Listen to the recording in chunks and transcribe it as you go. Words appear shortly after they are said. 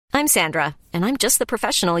I'm Sandra, and I'm just the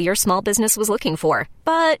professional your small business was looking for.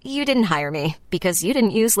 But you didn't hire me because you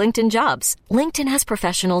didn't use LinkedIn Jobs. LinkedIn has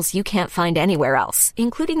professionals you can't find anywhere else,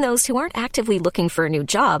 including those who aren't actively looking for a new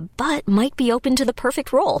job, but might be open to the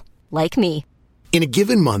perfect role, like me. In a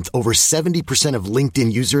given month, over 70% of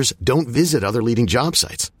LinkedIn users don't visit other leading job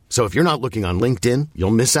sites. So if you're not looking on LinkedIn,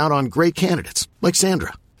 you'll miss out on great candidates like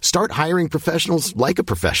Sandra. Start hiring professionals like a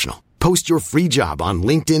professional. Post your free job on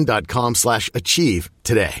linkedin.com/achieve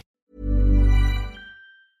today.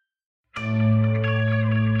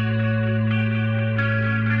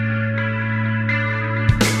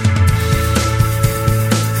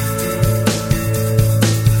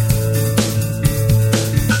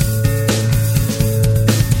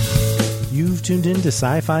 You've tuned in to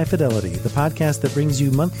Sci-Fi Fidelity, the podcast that brings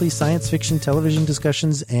you monthly science fiction television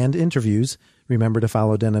discussions and interviews. Remember to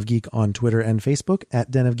follow Den of Geek on Twitter and Facebook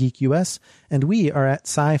at Den of Geek US, and we are at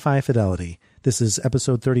Sci-Fi Fidelity. This is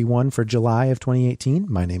episode 31 for July of 2018.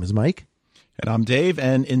 My name is Mike. And I'm Dave,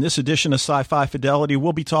 and in this edition of Sci-Fi Fidelity,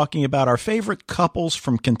 we'll be talking about our favorite couples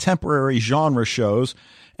from contemporary genre shows,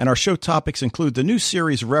 and our show topics include the new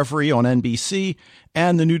series Reverie on NBC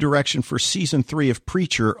and the new direction for Season 3 of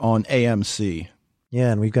Preacher on AMC.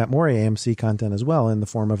 Yeah, and we've got more AMC content as well in the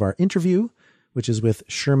form of our interview, which is with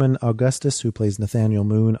Sherman Augustus, who plays Nathaniel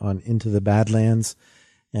Moon on Into the Badlands.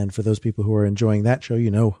 And for those people who are enjoying that show,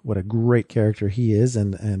 you know what a great character he is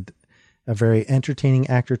and a very entertaining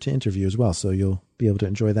actor to interview as well. So you'll be able to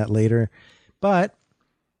enjoy that later. But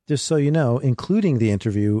just so you know, including the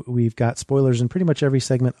interview, we've got spoilers in pretty much every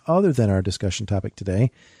segment other than our discussion topic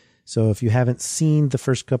today. So if you haven't seen the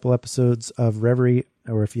first couple episodes of Reverie,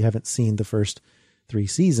 or if you haven't seen the first 3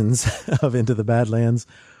 seasons of Into the Badlands,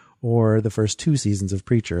 or the first 2 seasons of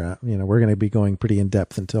Preacher, we're going to be going pretty in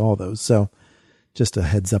depth into all those. So just a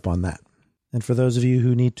heads up on that. And for those of you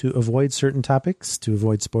who need to avoid certain topics to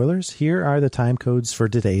avoid spoilers, here are the time codes for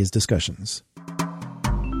today's discussions.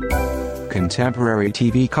 Contemporary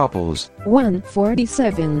TV couples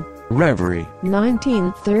 147, Reverie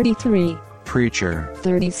 1933, Preacher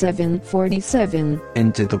 3747,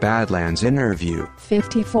 Into the Badlands interview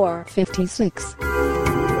 5456.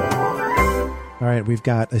 All right, we've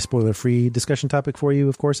got a spoiler-free discussion topic for you,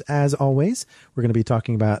 of course, as always. We're going to be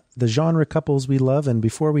talking about the genre couples we love, and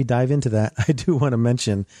before we dive into that, I do want to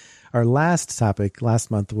mention our last topic last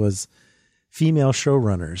month was female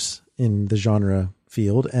showrunners in the genre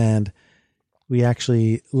field, and we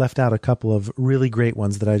actually left out a couple of really great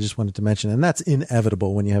ones that I just wanted to mention, and that's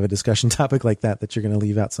inevitable when you have a discussion topic like that you're going to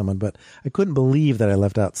leave out someone, but I couldn't believe that I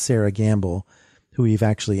left out Sarah Gamble, who we've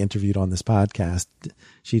actually interviewed on this podcast.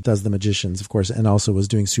 She does The Magicians, of course, and also was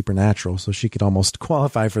doing Supernatural, so she could almost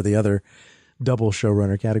qualify for the other double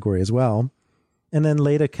showrunner category as well. And then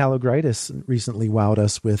Leda Kalogridis recently wowed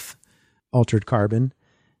us with Altered Carbon.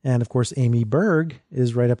 And, of course, Amy Berg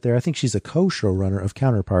is right up there. I think she's a co-showrunner of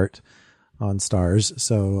Counterpart on Starz,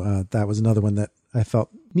 so that was another one that I felt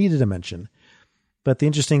needed a mention. But the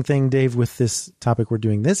interesting thing, Dave, with this topic we're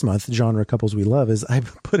doing this month, genre couples we love, is I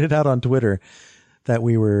put it out on Twitter that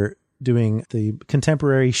we were doing the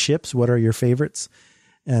contemporary ships. What are your favorites?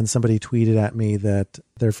 And somebody tweeted at me that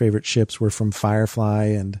their favorite ships were from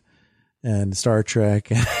Firefly and Star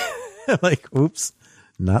Trek. Like, oops,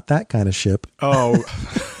 not that kind of ship. Oh,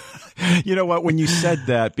 you know what? When you said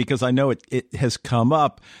that, because I know it has come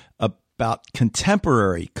up about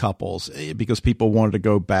contemporary couples, because people wanted to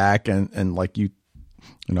go back and like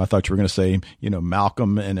I thought you were going to say,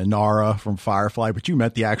 Malcolm and Inara from Firefly, but you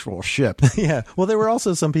meant the actual ship. Yeah. Well, there were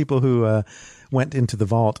also some people who went into the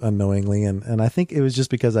vault unknowingly. And I think it was just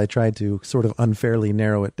because I tried to sort of unfairly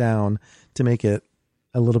narrow it down to make it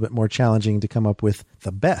a little bit more challenging to come up with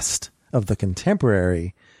the best of the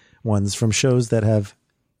contemporary ones from shows that have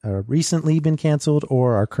recently been canceled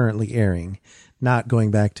or are currently airing, not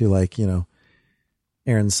going back to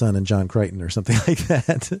Aaron Sun and John Crichton or something like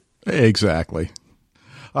that. Exactly.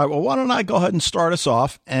 All right, well, why don't I go ahead and start us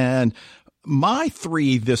off? And my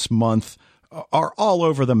 3 this month are all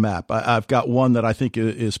over the map. I've got one that I think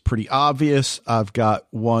is pretty obvious. I've got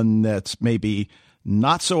one that's maybe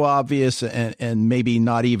not so obvious and maybe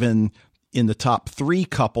not even in the top 3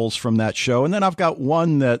 couples from that show. And then I've got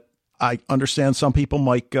one that I understand some people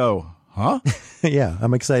might go, huh? Yeah,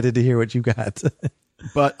 I'm excited to hear what you got.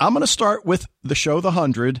 But I'm going to start with the show The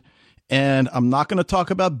 100, and I'm not going to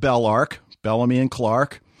talk about Bellark, Bellamy and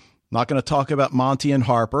Clark. Not going to talk about Monty and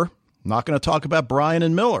Harper. Not going to talk about Brian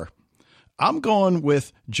and Miller. I'm going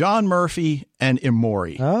with John Murphy and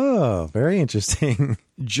Emori. Oh, very interesting.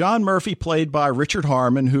 John Murphy, played by Richard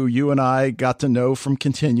Harmon, who you and I got to know from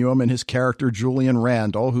Continuum, and his character Julian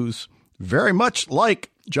Randall, who's very much like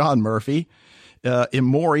John Murphy,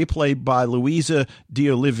 Emori, played by Luisa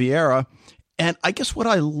de Oliveira. And I guess what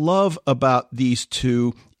I love about these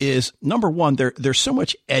two is, number one, they're so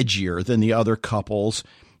much edgier than the other couples.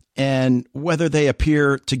 And whether they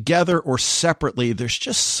appear together or separately, there's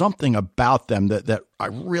just something about them that I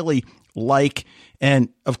really like. And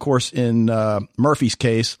of course, in Murphy's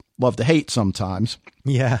case, love to hate sometimes.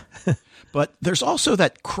 Yeah. But there's also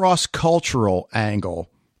that cross-cultural angle.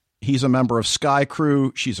 He's a member of Sky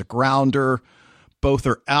Crew. She's a grounder. Both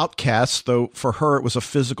are outcasts, though for her it was a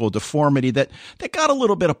physical deformity that got a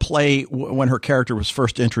little bit of play when her character was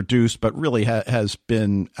first introduced, but really has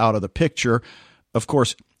been out of the picture. Of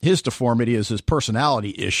course, his deformity is his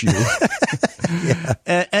personality issue. Yeah.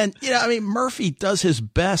 And I mean, Murphy does his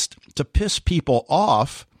best to piss people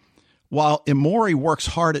off, while Emori works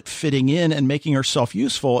hard at fitting in and making herself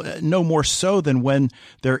useful, no more so than when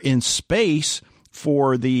they're in space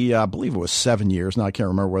for the, I believe it was 7 years. Now I can't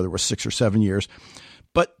remember whether it was 6 or 7 years.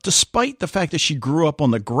 But despite the fact that she grew up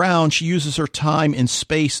on the ground, she uses her time in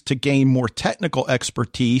space to gain more technical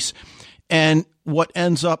expertise. And what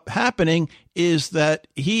ends up happening is that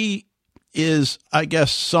he is, I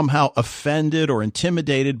guess, somehow offended or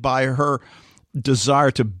intimidated by her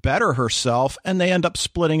desire to better herself, and they end up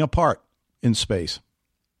splitting apart in space.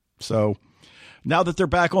 So now that they're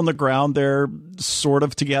back on the ground, they're sort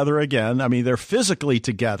of together again. I mean, they're physically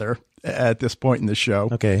together at this point in the show.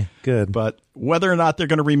 Okay, good. But whether or not they're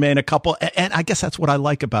going to remain a couple, and I guess that's what I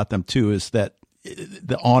like about them too, is that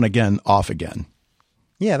the on again, off again.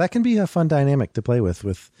 Yeah, that can be a fun dynamic to play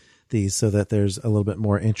with these, so that there's a little bit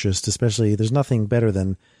more interest. Especially, there's nothing better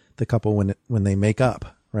than the couple when they make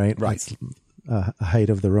up, right? Right. It's a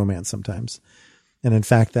height of the romance sometimes. And in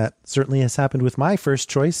fact, that certainly has happened with my first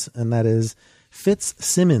choice, and that is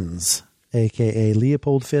Fitzsimmons, a.k.a.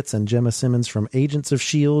 Leopold Fitz and Gemma Simmons from Agents of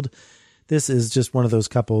S.H.I.E.L.D. This is just one of those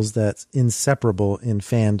couples that's inseparable in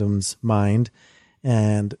fandom's mind.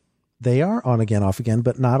 And they are on again, off again,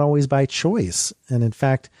 but not always by choice. And in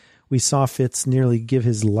fact, we saw Fitz nearly give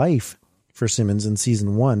his life for Simmons in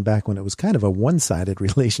season 1, back when it was kind of a one-sided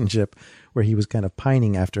relationship where he was kind of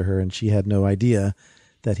pining after her and she had no idea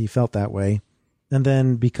that he felt that way. And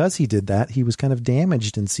then because he did that, he was kind of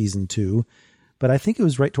damaged in season 2. But I think it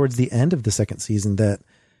was right towards the end of the second season that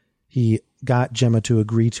he got Gemma to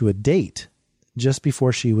agree to a date just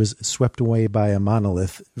before she was swept away by a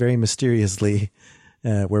monolith, very mysteriously,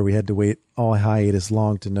 where we had to wait all hiatus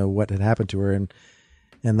long to know what had happened to her.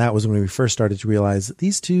 And that was when we first started to realize that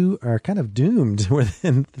these two are kind of doomed.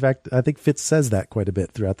 In fact, I think Fitz says that quite a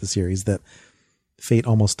bit throughout the series, that fate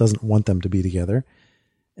almost doesn't want them to be together.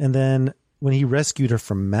 And then when he rescued her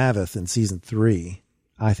from Maveth in season 3,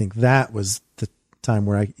 I think that was the time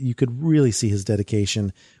where you could really see his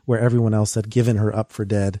dedication, where everyone else had given her up for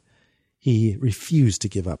dead. He refused to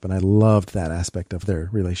give up. And I loved that aspect of their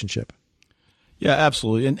relationship. Yeah,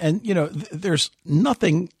 absolutely. And there's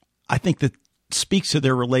nothing, I think, that speaks to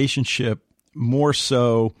their relationship more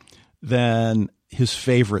so than his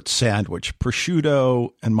favorite sandwich,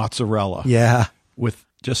 prosciutto and mozzarella. Yeah. With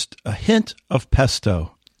just a hint of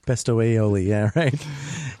pesto. Pesto aioli. Yeah, right.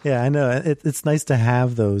 Yeah, I know. It's nice to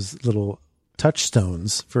have those little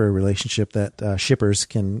touchstones for a relationship that shippers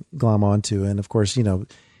can glom onto. And of course,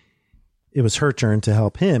 it was her turn to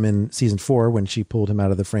help him in season 4 when she pulled him out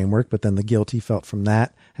of the framework, but then the guilt he felt from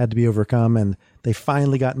that had to be overcome, and they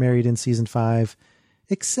finally got married in season 5,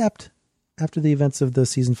 except after the events of the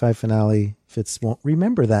season 5 finale, Fitz won't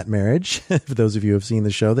remember that marriage. For those of you who have seen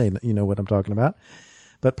the show, you know what I'm talking about.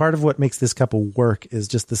 But part of what makes this couple work is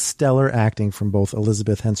just the stellar acting from both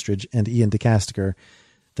Elizabeth Henstridge and Ian DeCastiger,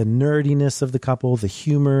 the nerdiness of the couple, the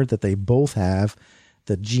humor that they both have,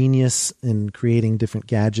 the genius in creating different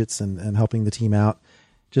gadgets and helping the team out,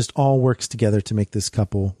 just all works together to make this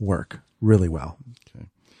couple work really well. Okay.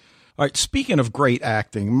 All right. Speaking of great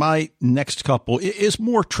acting, my next couple is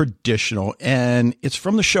more traditional, and it's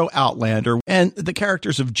from the show Outlander, and the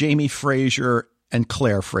characters of Jamie Fraser and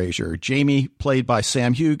Claire Fraser. Jamie played by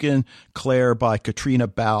Sam Hugan, Claire by Katrina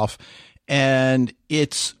Balfe. And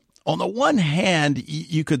it's, on the one hand,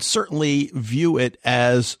 you could certainly view it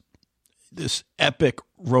as this epic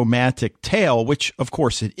romantic tale, which of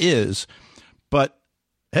course it is. But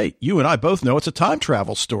hey, you and I both know it's a time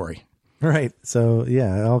travel story. Right. So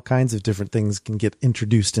yeah, all kinds of different things can get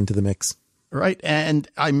introduced into the mix. Right. And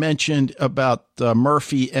I mentioned about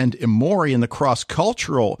Murphy and Emori and the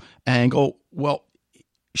cross-cultural angle. Well,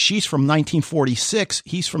 she's from 1946.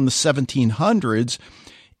 He's from the 1700s.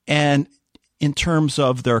 And in terms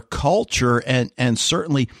of their culture and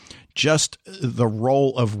certainly just the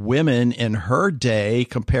role of women in her day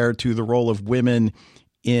compared to the role of women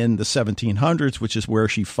in the 1700s, which is where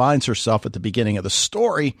she finds herself at the beginning of the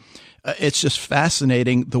story. It's just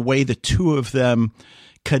fascinating the way the two of them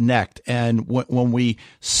connect. And when we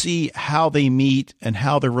see how they meet and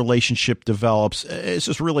how their relationship develops, it's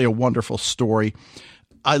just really a wonderful story.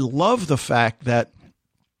 I love the fact that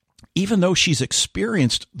even though she's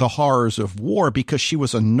experienced the horrors of war because she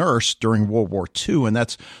was a nurse during World War II, and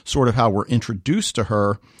that's sort of how we're introduced to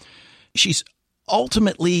her, she's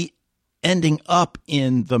ultimately ending up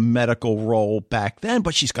in the medical role back then,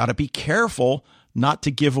 but she's got to be careful not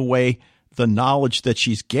to give away the knowledge that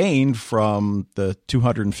she's gained from the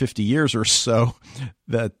 250 years or so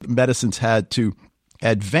that medicine's had to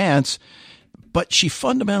advance. But she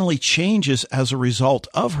fundamentally changes as a result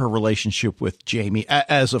of her relationship with Jamie,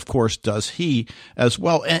 as of course does he as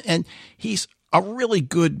well. And he's a really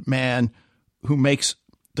good man who makes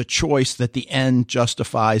the choice that the end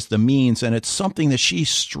justifies the means. And it's something that she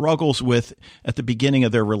struggles with at the beginning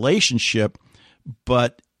of their relationship,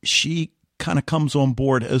 but she kind of comes on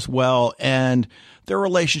board as well. And their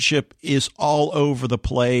relationship is all over the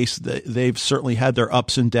place. They've certainly had their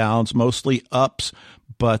ups and downs, mostly ups,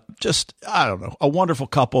 but just, I don't know, a wonderful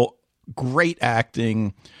couple, great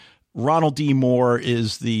acting. Ronald D. Moore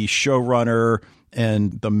is the showrunner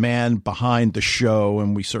and the man behind the show,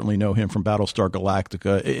 and we certainly know him from Battlestar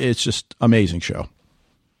Galactica. It's just amazing show.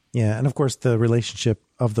 Yeah, and of course the relationship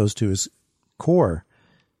of those two is core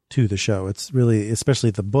to the show. It's really,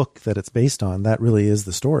 especially the book that it's based on, that really is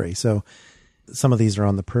the story. So some of these are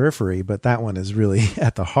on the periphery, but that one is really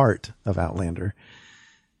at the heart of Outlander.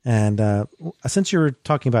 And since you're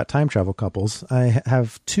talking about time travel couples, I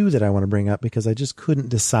have two that I want to bring up because I just couldn't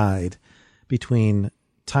decide between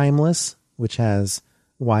Timeless, which has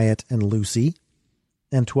Wyatt and Lucy,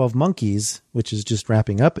 and 12 Monkeys, which is just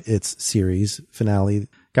wrapping up its series finale,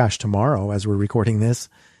 tomorrow as we're recording this.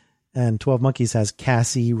 And 12 Monkeys has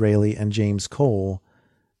Cassie, Rayleigh, and James Cole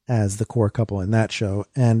as the core couple in that show.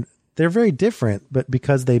 And they're very different, but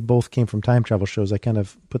because they both came from time travel shows, I kind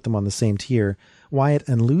of put them on the same tier. Wyatt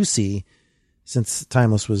and Lucy, since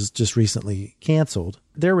Timeless was just recently canceled,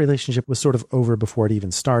 their relationship was sort of over before it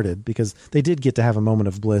even started because they did get to have a moment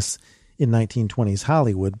of bliss in 1920s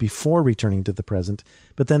Hollywood before returning to the present.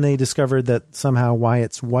 But then they discovered that somehow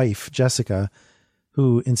Wyatt's wife, Jessica,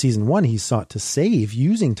 who in season 1 he sought to save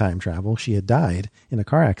using time travel, she had died in a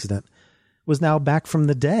car accident, was now back from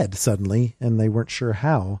the dead suddenly, and they weren't sure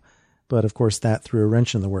how. But of course that threw a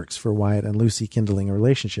wrench in the works for Wyatt and Lucy kindling a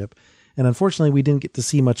relationship. And unfortunately, we didn't get to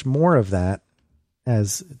see much more of that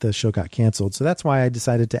as the show got canceled. So that's why I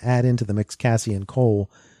decided to add into the mix Cassie and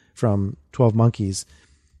Cole from 12 Monkeys,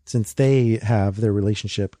 since they have their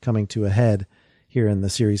relationship coming to a head here in the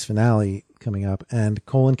series finale coming up. And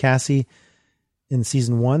Cole and Cassie, in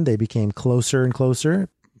season 1, they became closer and closer.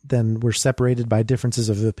 Then were separated by differences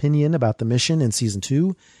of opinion about the mission in season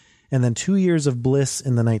 2. And then 2 years of bliss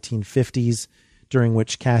in the 1950s, during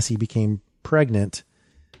which Cassie became pregnant.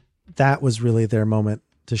 That was really their moment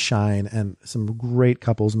to shine, and some great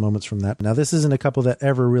couples moments from that. Now, this isn't a couple that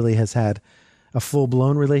ever really has had a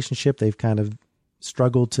full-blown relationship. They've kind of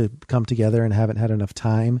struggled to come together and haven't had enough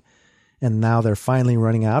time. And now they're finally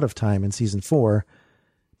running out of time in season 4,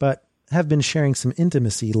 but have been sharing some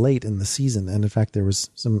intimacy late in the season. And in fact, there was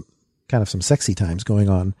some sexy times going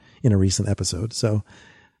on in a recent episode. So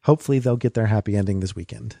hopefully they'll get their happy ending this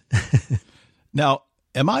weekend. Now,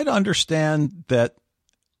 am I to understand that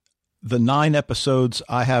the 9 episodes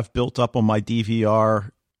I have built up on my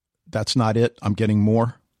DVR, that's not it? I'm getting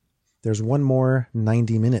more? There's one more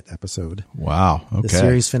 90-minute episode. Wow. Okay. The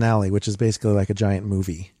series finale, which is basically like a giant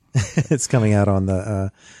movie. It's coming out on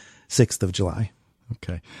the 6th of July.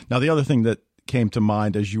 Okay. Now, the other thing that came to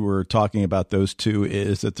mind as you were talking about those two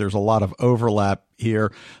is that there's a lot of overlap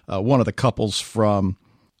here. One of the couples from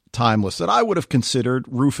Timeless that I would have considered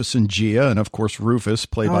Rufus and Gia, and of course Rufus,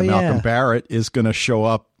 played by Malcolm Barrett, is going to show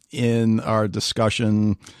up in our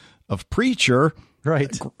discussion of Preacher.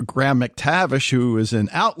 Right. Graham McTavish, who is in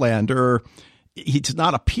Outlander, he's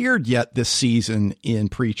not appeared yet this season in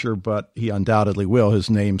Preacher, but he undoubtedly will. His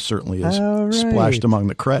name certainly is splashed among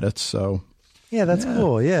the credits. So yeah, that's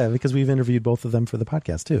cool. Yeah, because we've interviewed both of them for the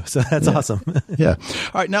podcast too. So that's awesome. Yeah.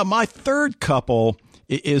 All right. Now, my third couple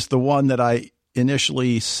is the one that I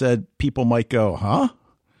initially said people might go, huh?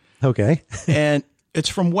 Okay. And it's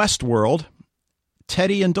from Westworld,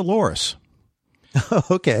 Teddy and Dolores.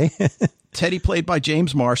 Okay. Teddy played by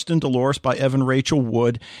James Marston, Dolores by Evan Rachel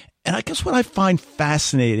Wood. And I guess what I find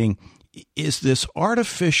fascinating is this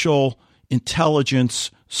artificial intelligence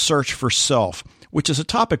search for self, which is a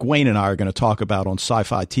topic Wayne and I are going to talk about on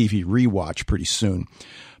Sci-Fi TV Rewatch pretty soon.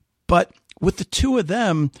 But with the two of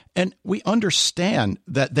them, and we understand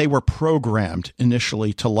that they were programmed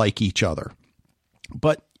initially to like each other.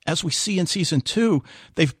 But as we see in season 2,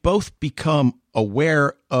 they've both become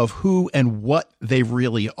aware of who and what they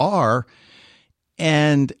really are.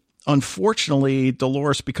 And unfortunately,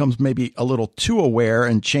 Dolores becomes maybe a little too aware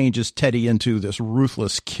and changes Teddy into this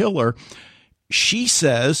ruthless killer. She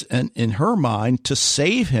says, and in her mind, to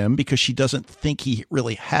save him because she doesn't think he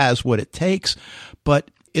really has what it takes. But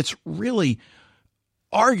it's really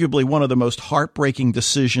arguably one of the most heartbreaking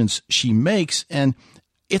decisions she makes. And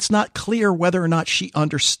it's not clear whether or not she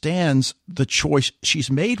understands the choice she's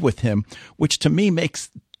made with him, which to me makes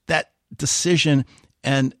that decision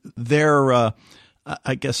and their,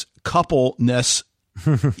 I guess, coupleness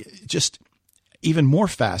just even more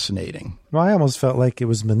fascinating. Well, I almost felt like it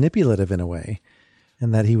was manipulative in a way,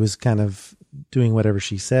 and that he was kind of doing whatever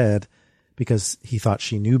she said because he thought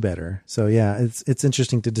she knew better. So yeah, it's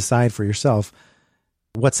interesting to decide for yourself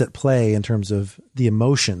what's at play in terms of the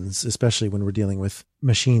emotions, especially when we're dealing with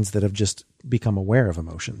machines that have just become aware of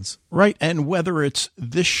emotions. Right. And whether it's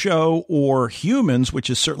this show or Humans, which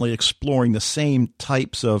is certainly exploring the same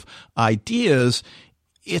types of ideas,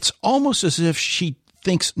 it's almost as if she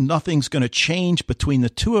thinks nothing's going to change between the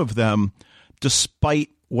two of them, despite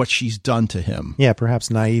what she's done to him. Yeah, perhaps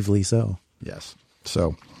naively so. Yes.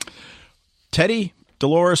 So, Teddy,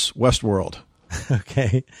 Dolores, Westworld.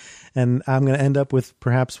 Okay. And I'm going to end up with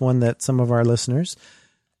perhaps one that some of our listeners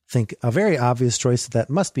think a very obvious choice that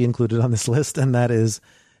must be included on this list, and that is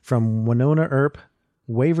from Wynonna Earp,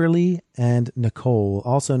 Waverly, and Nicole,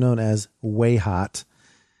 also known as Way Hot,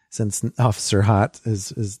 since Officer Hot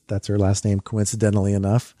is that's her last name, coincidentally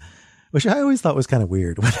enough, which I always thought was kind of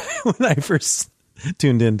weird when I first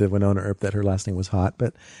tuned into Wynonna Earp that her last name was Hot,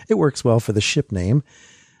 but it works well for the ship name.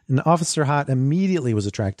 And Officer Hot immediately was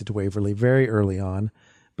attracted to Waverly very early on,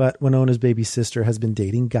 but Wynonna's baby sister has been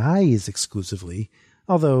dating guys exclusively,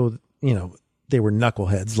 although, you know, they were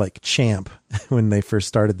knuckleheads like Champ when they first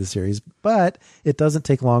started the series. But it doesn't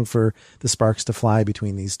take long for the sparks to fly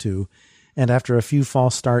between these two. And after a few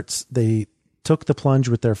false starts, they took the plunge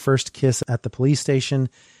with their first kiss at the police station.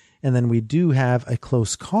 And then we do have a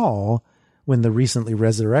close call when the recently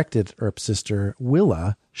resurrected Earp sister,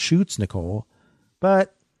 Willa, shoots Nicole.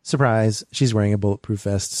 But surprise, she's wearing a bulletproof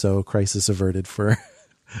vest, so crisis averted for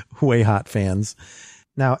Way Hot fans.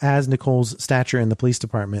 Now, as Nicole's stature in the police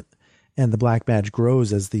department and the black badge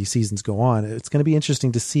grows as the seasons go on, it's going to be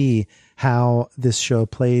interesting to see how this show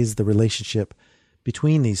plays the relationship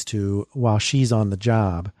between these two while she's on the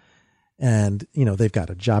job. And, you know, they've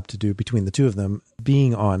got a job to do between the two of them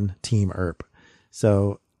being on Team Earp.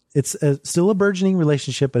 So it's still a burgeoning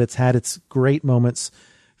relationship, but it's had its great moments,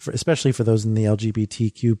 especially for those in the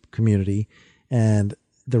LGBTQ community. And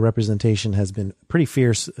the representation has been pretty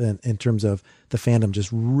fierce in terms of the fandom just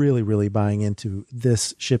really, really buying into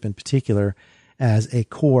this ship in particular as a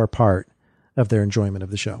core part of their enjoyment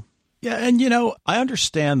of the show. Yeah, and, you know, I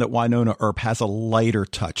understand that Wynonna Earp has a lighter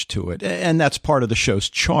touch to it, and that's part of the show's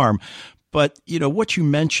charm. But, you know, what you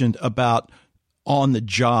mentioned about on the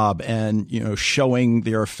job and, you know, showing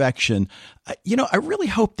their affection, you know, I really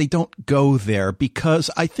hope they don't go there, because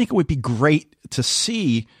I think it would be great to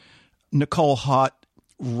see Nicole Hot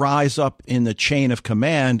rise up in the chain of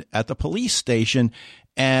command at the police station,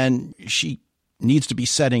 and she needs to be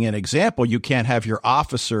setting an example. You can't have your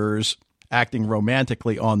officers acting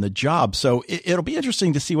romantically on the job. So it'll be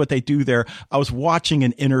interesting to see what they do there. I was watching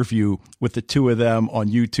an interview with the two of them on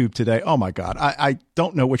YouTube today. Oh my God. I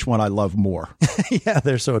don't know which one I love more. Yeah,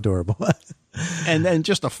 they're so adorable. And then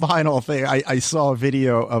just a final thing. I saw a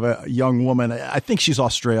video of a young woman. I think she's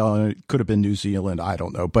Australian. It could have been New Zealand. I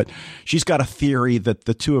don't know. But she's got a theory that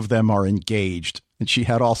the two of them are engaged. And she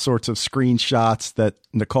had all sorts of screenshots that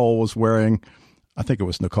Nicole was wearing. I think it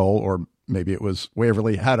was Nicole, or maybe it was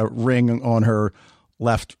Waverly, had a ring on her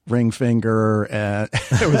left ring finger, and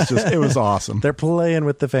it was awesome. They're playing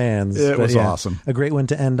with the fans. It was awesome. A great one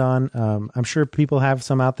to end on. I'm sure people have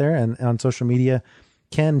some out there, and on social media,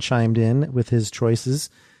 Ken chimed in with his choices.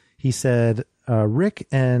 He said, Rick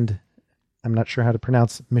and I'm not sure how to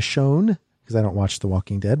pronounce Michonne, because I don't watch The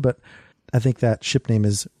Walking Dead, but I think that ship name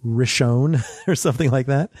is Rishon or something like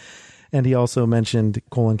that. And he also mentioned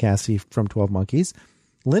Cole and Cassie from 12 Monkeys.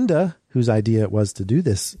 Linda, whose idea it was to do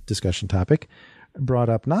this discussion topic, brought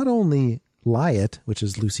up not only Lyot, which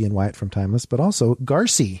is Lucy and Wyatt from Timeless, but also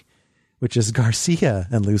Garci, which is Garcia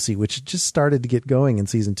and Lucy, which just started to get going in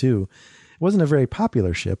season 2. It wasn't a very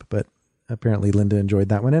popular ship, but apparently Linda enjoyed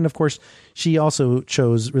that one. And of course, she also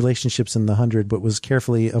chose relationships in the 100, but was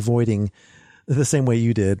carefully avoiding the same way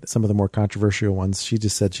you did some of the more controversial ones. She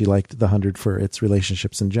just said she liked the 100 for its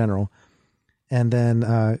relationships in general. And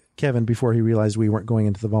then Kevin, before he realized we weren't going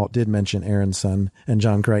into the vault, did mention Aaron's son and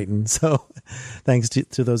John Crichton. So thanks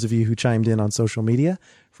to those of you who chimed in on social media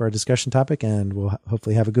for our discussion topic, and we'll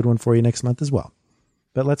hopefully have a good one for you next month as well.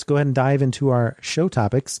 But let's go ahead and dive into our show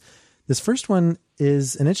topics. This first one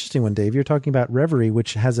is an interesting one, Dave. You're talking about Reverie,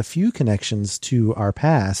 which has a few connections to our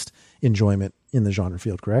past enjoyment in the genre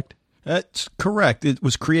field, correct? That's correct. It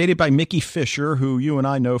was created by Mickey Fisher, who you and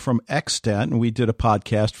I know from Extant, and we did a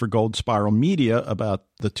podcast for Gold Spiral Media about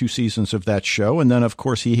the 2 seasons of that show. And then, of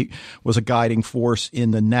course, he was a guiding force in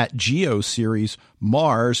the Nat Geo series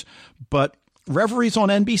Mars. But Reverie's on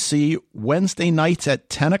NBC Wednesday nights at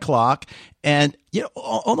 10 o'clock. And, you know,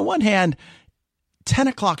 on the one hand, 10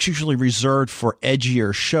 o'clock's usually reserved for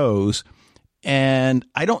edgier shows. And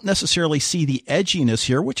I don't necessarily see the edginess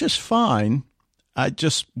here, which is fine. I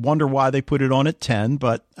just wonder why they put it on at 10,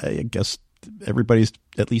 but I guess everybody's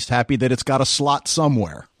at least happy that it's got a slot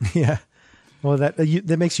somewhere. Yeah. Well, that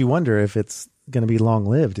makes you wonder if it's going to be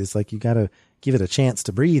long-lived. It's like you got to give it a chance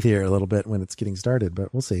to breathe here a little bit when it's getting started,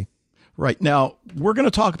 but we'll see. Right. Now, we're going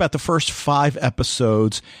to talk about the first 5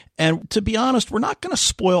 episodes, and to be honest, we're not going to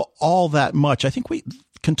spoil all that much. I think we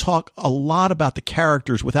can talk a lot about the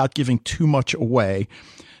characters without giving too much away.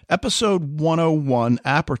 Episode 101,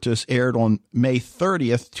 Apparatus, aired on May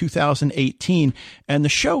 30th, 2018, and the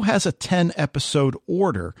show has a 10-episode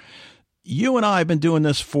order. You and I have been doing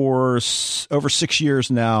this for over 6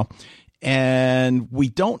 years now, and we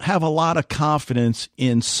don't have a lot of confidence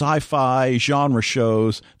in sci-fi genre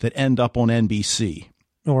shows that end up on NBC.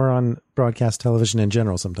 Or on broadcast television in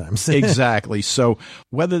general sometimes. Exactly. So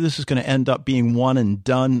whether this is going to end up being one and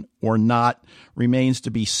done or not remains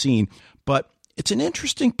to be seen. But it's an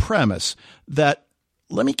interesting premise that,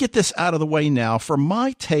 let me get this out of the way now. For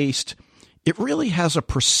my taste, it really has a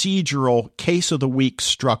procedural case of the week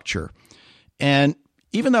structure. And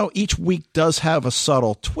even though each week does have a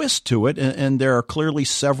subtle twist to it, and there are clearly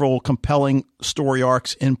several compelling story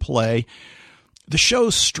arcs in play, the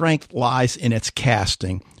show's strength lies in its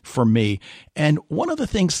casting for me. And one of the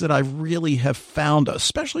things that I really have found,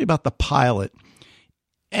 especially about the pilot,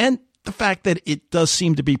 and the fact that it does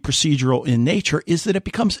seem to be procedural in nature, is that it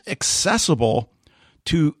becomes accessible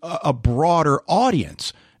to a broader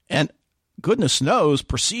audience. And goodness knows,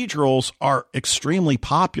 procedurals are extremely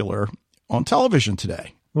popular on television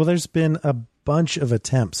today. Well, there's been a bunch of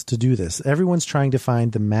attempts to do this. Everyone's trying to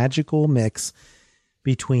find the magical mix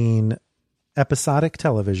between episodic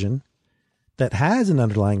television that has an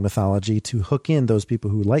underlying mythology to hook in those people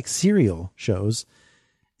who like serial shows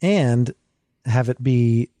and have it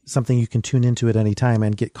be something you can tune into at any time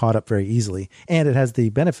and get caught up very easily. And it has the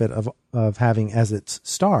benefit of having as its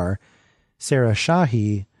star Sarah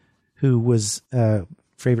Shahi, who was a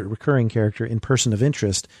favorite recurring character in Person of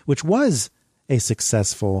Interest, which was a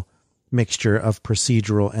successful mixture of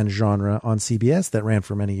procedural and genre on CBS that ran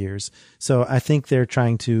for many years. So I think they're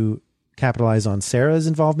trying to capitalize on Sarah's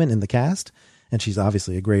involvement in the cast, and she's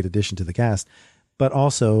obviously a great addition to the cast. But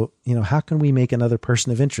also, you know, how can we make another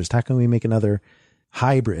Person of Interest? How can we make another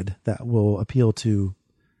hybrid that will appeal to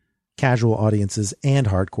casual audiences and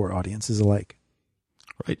hardcore audiences alike?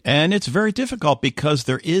 Right. And it's very difficult because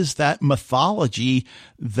there is that mythology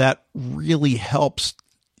that really helps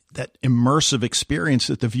that immersive experience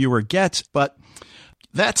that the viewer gets. But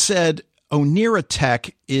that said, Onira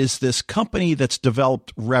Tech is this company that's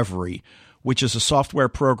developed Reverie, which is a software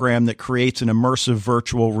program that creates an immersive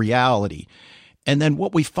virtual reality. And then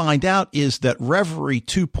what we find out is that Reverie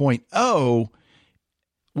 2.0,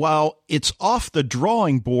 while it's off the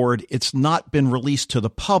drawing board, it's not been released to the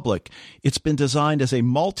public. It's been designed as a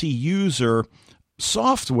multi-user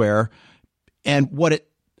software. And what it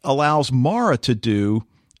allows Mara to do,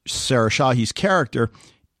 Sarah Shahi's character,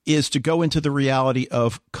 is to go into the reality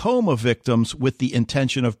of coma victims with the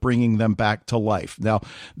intention of bringing them back to life. Now,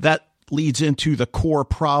 that leads into the core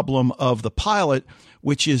problem of the pilot,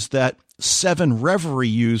 which is that 7 Reverie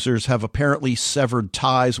users have apparently severed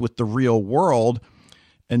ties with the real world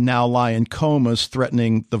and now lie in comas,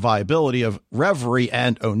 threatening the viability of Reverie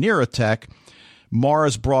and Onira Tech.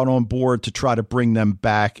 Mara's brought on board to try to bring them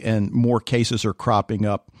back, and more cases are cropping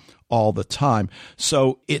up all the time.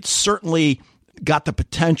 So it's certainly got the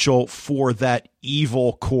potential for that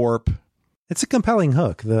evil corp. It's a compelling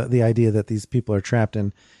hook, the idea that these people are trapped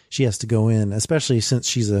and she has to go in, especially since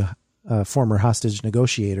she's a former hostage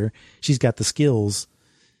negotiator. She's got the skills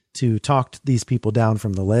to talk these people down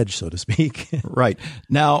from the ledge, so to speak. Right.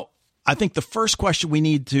 Now, I think the first question we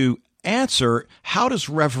need to answer, how does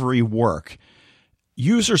Reverie work?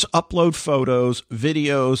 Users upload photos,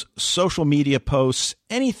 videos, social media posts,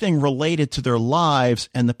 anything related to their lives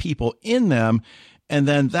and the people in them, And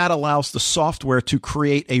then that allows the software to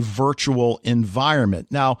create a virtual environment.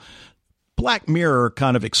 Now, Black Mirror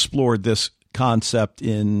kind of explored this concept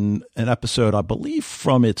in an episode, I believe,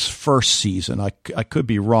 from its first season. I could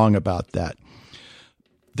be wrong about that.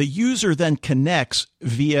 The user then connects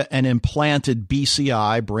via an implanted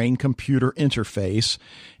BCI, brain-computer interface,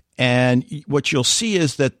 and what you'll see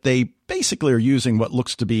is that they basically are using what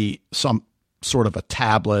looks to be some sort of a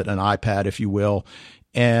tablet, an iPad, if you will,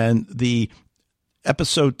 and the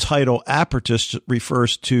episode title apparatus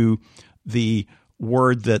refers to the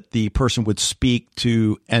word that the person would speak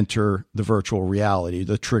to enter the virtual reality,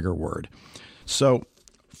 the trigger word. So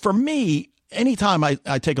for me, anytime I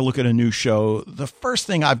take a look at a new show, the first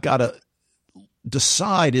thing I've got to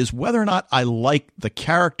decide is whether or not I like the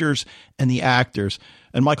characters and the actors.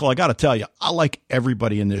 And Michael, I got to tell you, I like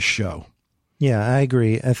everybody in this show. Yeah, I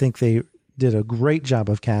agree. I think they did a great job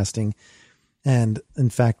of casting. And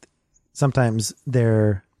in fact, sometimes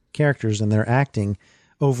their characters and their acting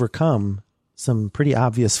overcome some pretty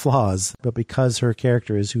obvious flaws. But because her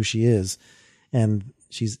character is who she is, and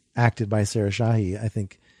she's acted by Sarah Shahi, I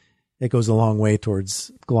think it goes a long way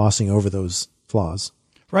towards glossing over those flaws.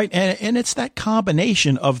 Right. And it's that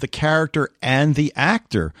combination of the character and the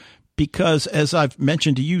actor, because as I've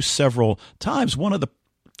mentioned to you several times, one of the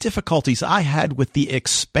difficulties I had with The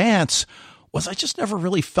Expanse was I just never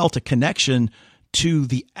really felt a connection to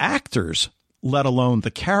the actors, let alone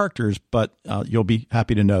the characters. But you'll be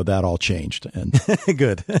happy to know that all changed. And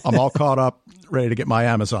good. I'm all caught up, ready to get my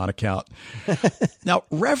Amazon account. Now,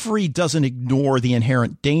 Reverie doesn't ignore the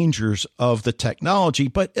inherent dangers of the technology,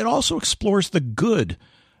 but it also explores the good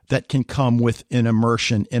that can come with an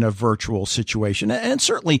immersion in a virtual situation. And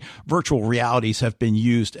certainly virtual realities have been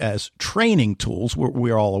used as training tools.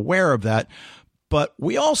 We're all aware of that. But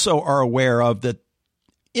we also are aware of that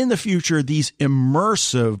in the future, these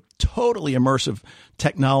immersive, totally immersive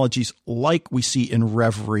technologies like we see in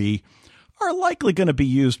Reverie are likely going to be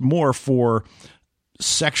used more for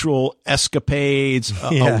sexual escapades,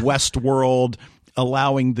 a Westworld,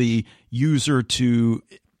 allowing the user to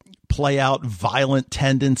play out violent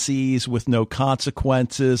tendencies with no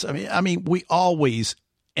consequences. I mean, we always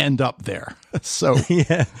end up there. So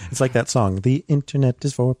yeah, it's like that song, "The Internet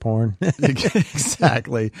is for porn."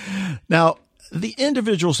 Exactly. Now, the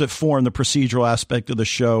individuals that form the procedural aspect of the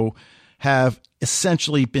show have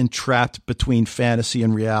essentially been trapped between fantasy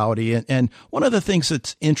and reality. And one of the things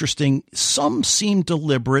that's interesting, some seem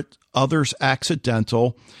deliberate, others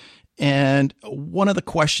accidental. And one of the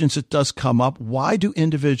questions that does come up, why do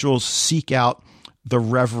individuals seek out the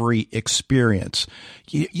Reverie experience?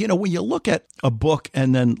 You know, when you look at a book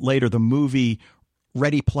and then later the movie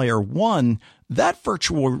Ready Player One, that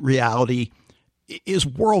virtual reality is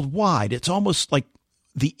worldwide. It's almost like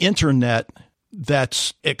the internet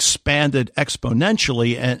that's expanded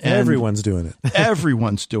exponentially, and everyone's doing it.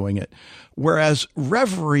 Everyone's doing it. Whereas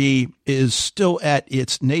Reverie is still at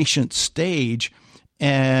its nascent stage.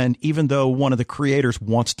 And even though one of the creators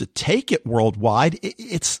wants to take it worldwide,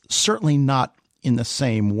 it's certainly not in the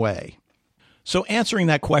same way. So answering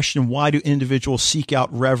that question, why do individuals seek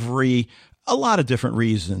out Reverie? A lot of different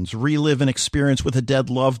reasons. Relive an experience with a dead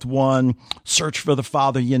loved one, search for the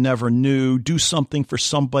father you never knew, do something for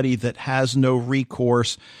somebody that has no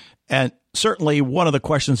recourse. And certainly one of the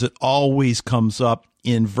questions that always comes up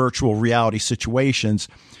in virtual reality situations,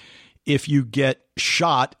 if you get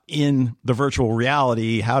shot in the virtual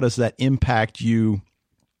reality, how does that impact you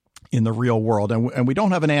in the real world? And we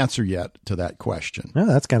don't have an answer yet to that question. Oh,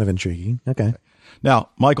 that's kind of intriguing. Okay. Now,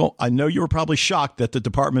 Michael, I know you were probably shocked that the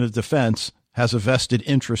Department of Defense has a vested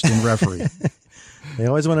interest in Reverie. They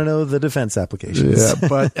always want to know the defense applications. Yeah,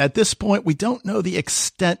 but at this point, we don't know the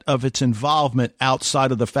extent of its involvement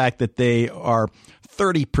outside of the fact that they are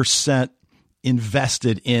 30%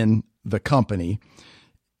 invested in the company.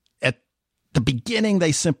 The beginning,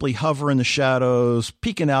 they simply hover in the shadows,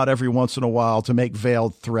 peeking out every once in a while to make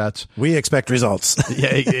veiled threats. We expect results. Yeah,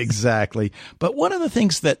 exactly. But one of the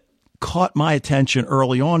things that caught my attention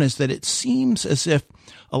early on is that it seems as if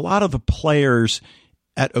a lot of the players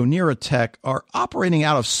at Onira Tech are operating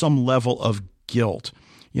out of some level of guilt.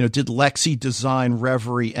 You know, did Lexi design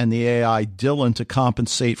Reverie and the AI Dylan to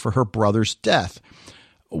compensate for her brother's death?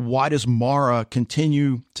 Why does Mara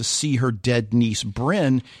continue to see her dead niece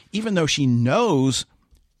Bryn, even though she knows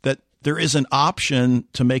that there is an option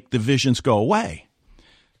to make the visions go away?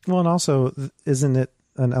 Well, and also, isn't it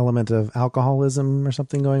an element of alcoholism or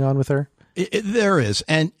something going on with her? There is.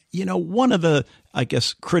 And, you know, one of the, I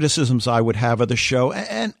guess, criticisms I would have of the show,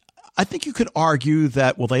 and I think you could argue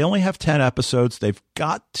that, well, they only have 10 episodes. They've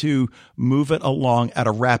got to move it along at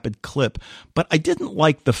a rapid clip. But I didn't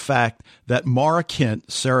like the fact that Mara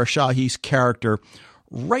Kent, Sarah Shahi's character,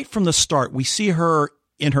 right from the start, we see her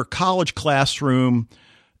in her college classroom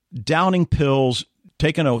downing pills,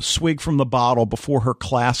 taking a swig from the bottle before her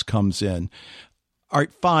class comes in. All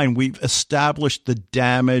right, fine. We've established the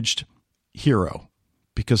damaged hero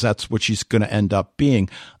because that's what she's going to end up being.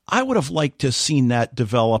 I would have liked to have seen that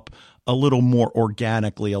develop a little more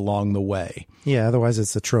organically along the way. Yeah, otherwise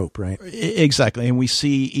it's a trope, right? Exactly. And we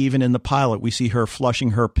see, even in the pilot, we see her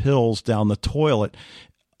flushing her pills down the toilet,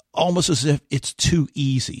 almost as if it's too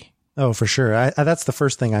easy. Oh, for sure. That's the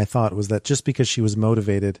first thing I thought, was that just because she was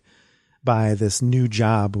motivated by this new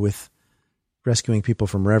job with rescuing people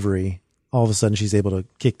from Reverie, all of a sudden she's able to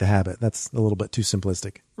kick the habit. That's a little bit too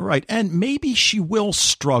simplistic. Right. And maybe she will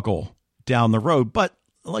struggle down the road, but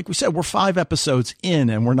like we said, we're 5 episodes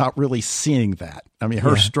in and we're not really seeing that. I mean,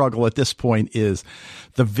 her struggle at this point is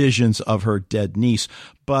the visions of her dead niece.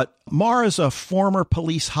 But Mara's a former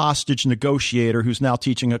police hostage negotiator who's now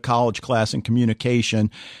teaching a college class in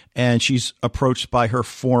communication. And she's approached by her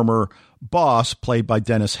former boss, played by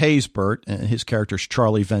Dennis Haysbert, and his character's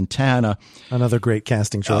Charlie Ventana. Another great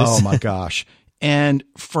casting choice. Oh, my gosh. And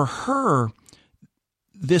for her,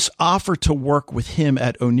 this offer to work with him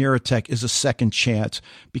at Oniratech is a second chance,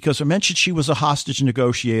 because I mentioned she was a hostage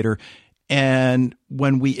negotiator. And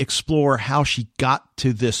when we explore how she got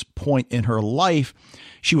to this point in her life,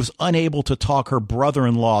 she was unable to talk her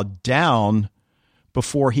brother-in-law down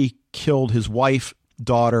before he killed his wife,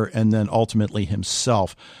 daughter, and then ultimately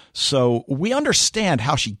himself. So we understand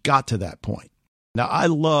how she got to that point. Now, I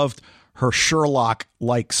loved her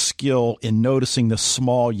Sherlock-like skill in noticing the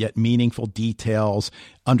small yet meaningful details,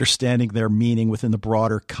 understanding their meaning within the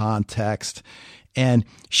broader context. And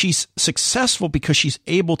she's successful because she's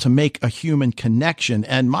able to make a human connection.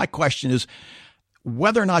 And my question is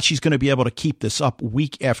whether or not she's going to be able to keep this up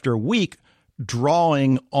week after week,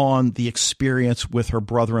 drawing on the experience with her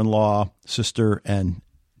brother-in-law, sister, and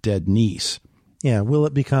dead niece. Yeah. Will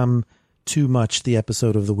it become too much the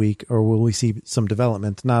episode of the week, or will we see some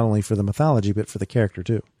development, not only for the mythology, but for the character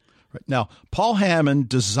too? Right. Now, Paul Hammond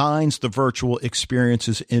designs the virtual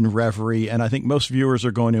experiences in Reverie, and I think most viewers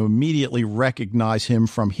are going to immediately recognize him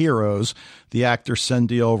from Heroes, the actor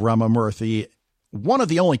Sendhil Ramamurthy, one of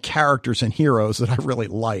the only characters in Heroes that I really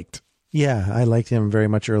liked. Yeah, I liked him very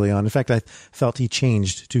much early on. In fact, I felt he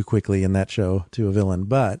changed too quickly in that show to a villain,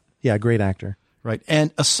 but yeah, great actor. Right.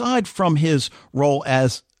 And aside from his role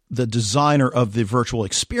as the designer of the virtual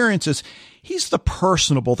experiences, he's the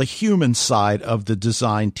personable, the human side of the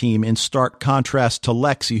design team, in stark contrast to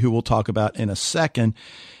Lexi, who we'll talk about in a second.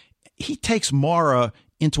 He takes Mara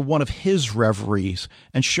into one of his reveries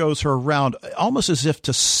and shows her around, almost as if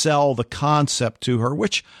to sell the concept to her,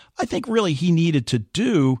 which I think really he needed to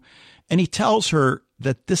do. And he tells her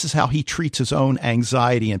that this is how he treats his own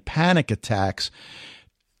anxiety and panic attacks,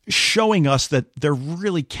 showing us that there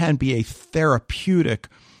really can be a therapeutic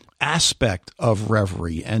aspect of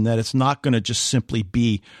Reverie, and that it's not going to just simply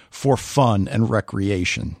be for fun and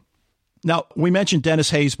recreation. Now, we mentioned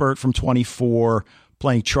Dennis Haysbert from 24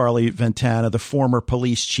 playing Charlie Ventana, the former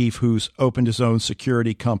police chief who's opened his own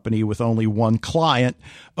security company with only one client,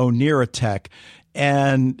 Oniratech.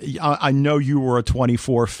 And I know you were a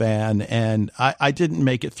 24 fan, and I didn't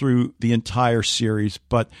make it through the entire series,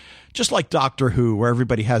 but just like Doctor Who, where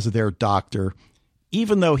everybody has their doctor,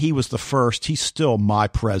 even though he was the first, he's still my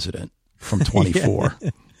president from 24.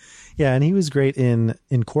 Yeah, and he was great in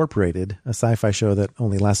Incorporated, a sci-fi show that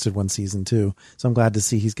only lasted one season too. So I'm glad to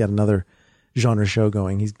see he's got another genre show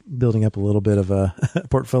going. He's building up a little bit of a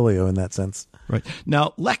portfolio in that sense. Right.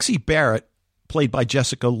 Now, Lexi Barrett, played by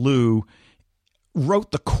Jessica Liu,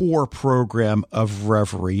 wrote the core program of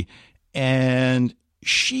Reverie, and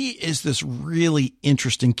she is this really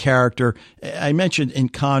interesting character. I mentioned in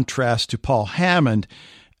contrast to Paul Hammond,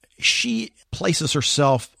 she places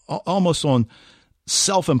herself almost on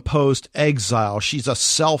self-imposed exile. She's a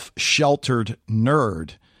self-sheltered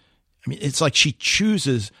nerd. I mean, it's like she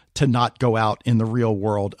chooses to not go out in the real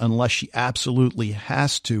world unless she absolutely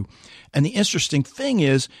has to. And the interesting thing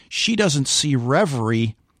is, she doesn't see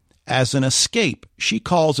Reverie as an escape. She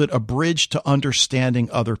calls it a bridge to understanding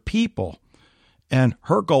other people. And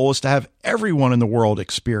her goal is to have everyone in the world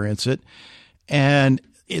experience it. And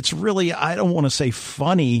it's really, I don't want to say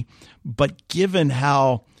funny, but given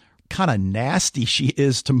how kind of nasty she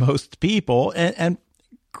is to most people, and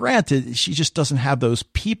granted, she just doesn't have those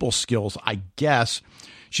people skills, I guess.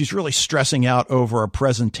 She's really stressing out over a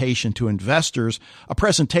presentation to investors, a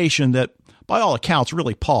presentation that, by all accounts,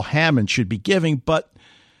 really Paul Hammond should be giving. But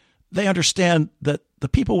they understand that the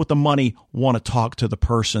people with the money want to talk to the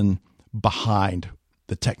person behind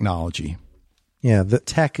the technology. Yeah, the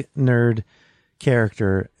tech nerd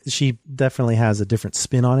character, she definitely has a different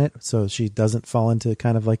spin on it. So she doesn't fall into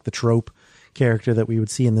kind of like the trope character that we would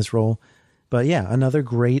see in this role. But yeah, another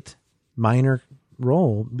great minor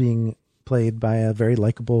role being played by a very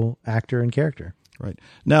likable actor and character. Right.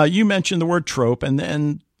 Now, you mentioned the word trope, and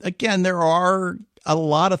then again, there are a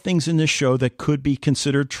lot of things in this show that could be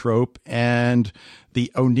considered trope, and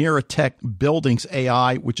the Onera Tech Buildings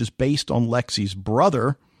AI, which is based on Lexi's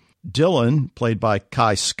brother, Dylan, played by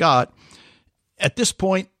Kai Scott, at this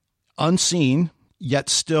point, unseen, yet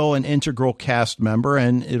still an integral cast member,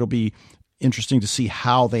 and it'll be interesting to see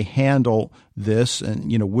how they handle this.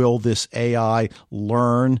 And, will this AI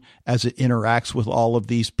learn as it interacts with all of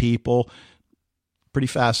these people? Pretty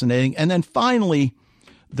fascinating. And then finally,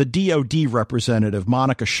 the DOD representative,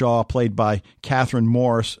 Monica Shaw, played by Catherine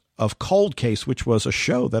Morris of Cold Case, which was a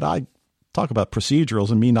show that I talk about procedurals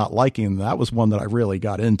and me not liking them. That was one that I really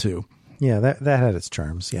got into. Yeah, that had its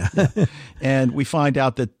charms. Yeah. And we find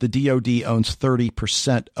out that the DOD owns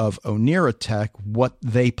 30% of Onera Tech. What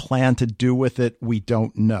they plan to do with it, we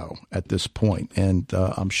don't know at this point. And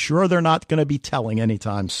I'm sure they're not going to be telling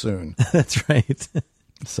anytime soon. That's right.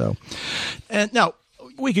 So, and now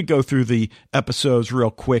we could go through the episodes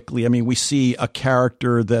real quickly. I mean, we see a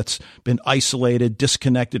character that's been isolated,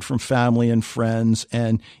 disconnected from family and friends,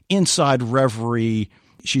 and inside Reverie,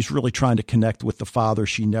 she's really trying to connect with the father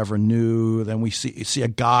she never knew. Then we see a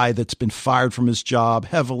guy that's been fired from his job,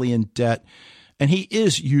 heavily in debt, and he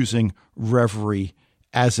is using Reverie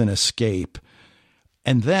as an escape.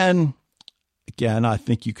 And then, again, I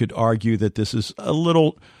think you could argue that this is a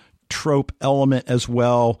little trope element as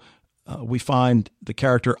well. We find the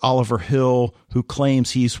character Oliver Hill, who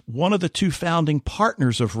claims he's one of the two founding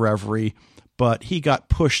partners of Reverie, but he got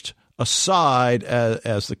pushed aside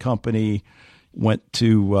as the company went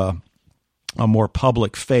to a more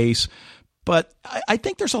public face. But I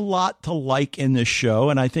think there's a lot to like in this show,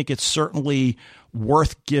 and I think it's certainly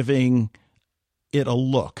worth giving it a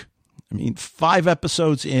look. I mean, 5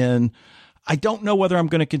 episodes in, I don't know whether I'm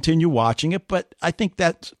going to continue watching it, but I think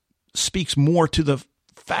that speaks more to the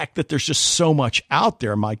fact that there's just so much out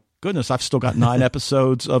there. My goodness, I've still got 9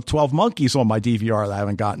 episodes of 12 Monkeys on my DVR that I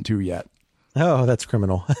haven't gotten to yet. Oh, that's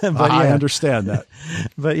criminal. But I understand that.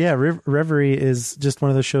 But yeah, Reverie is just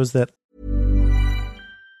one of those shows that...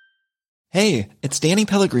 Hey, it's Danny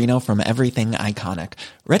Pellegrino from Everything Iconic.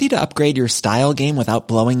 Ready to upgrade your style game without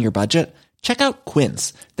blowing your budget? Check out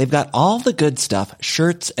Quince. They've got all the good stuff,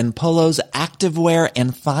 shirts and polos, activewear,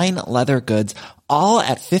 and fine leather goods, all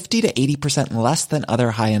at 50 to 80% less than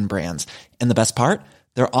other high-end brands. And the best part?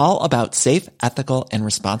 They're all about safe, ethical, and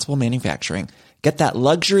responsible manufacturing. Get that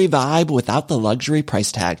luxury vibe without the luxury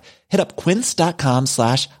price tag. Hit up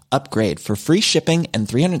quince.com/upgrade for free shipping and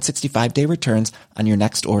 365-day returns on your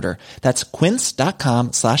next order. That's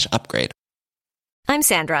quince.com/upgrade. I'm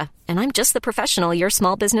Sandra, and I'm just the professional your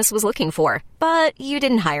small business was looking for. But you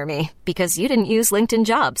didn't hire me because you didn't use LinkedIn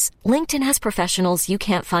Jobs. LinkedIn has professionals you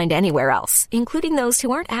can't find anywhere else, including those who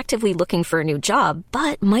aren't actively looking for a new job,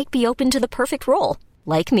 but might be open to the perfect role,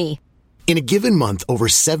 like me. In a given month, over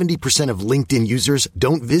 70% of LinkedIn users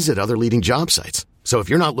don't visit other leading job sites. So if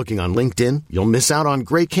you're not looking on LinkedIn, you'll miss out on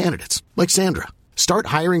great candidates like Sandra. Start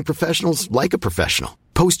hiring professionals like a professional.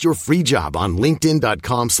 Post your free job on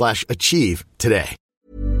linkedin.com/achieve today.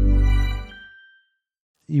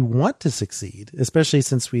 You want to succeed, especially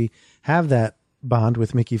since we have that bond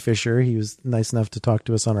with Mickey Fisher. He was nice enough to talk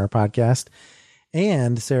to us on our podcast.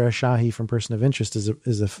 And Sarah Shahi from Person of Interest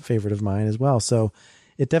is a favorite of mine as well. So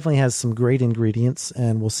it definitely has some great ingredients,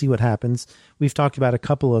 and we'll see what happens. We've talked about a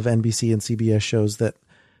couple of NBC and CBS shows that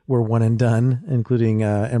were one and done, including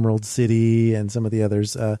Emerald City and some of the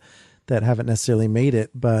others that haven't necessarily made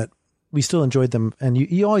it, but we still enjoyed them. And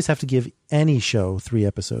you always have to give any show 3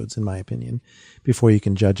 episodes, in my opinion, before you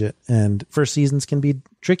can judge it. And first seasons can be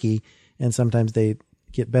tricky, and sometimes they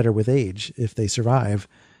get better with age if they survive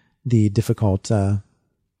the difficult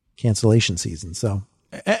cancellation season. So,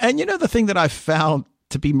 and the thing that I've found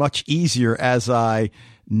to be much easier as I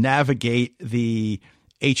navigate the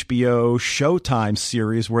HBO Showtime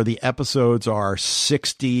series, where the episodes are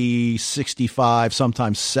 60, 65,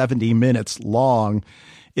 sometimes 70 minutes long,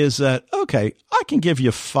 is that, okay, I can give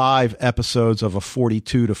you 5 episodes of a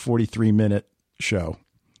 42 to 43 minute show.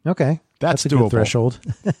 Okay. That's a doable. Good threshold.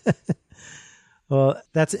 Well,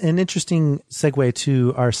 that's an interesting segue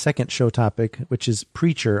to our second show topic, which is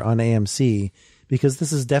Preacher on AMC, because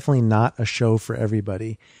this is definitely not a show for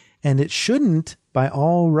everybody. And it shouldn't, by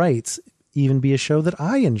all rights, even be a show that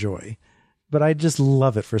I enjoy. but I just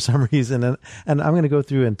love it for some reason. And I'm going to go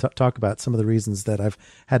through and talk about some of the reasons that I've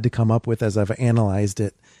had to come up with as I've analyzed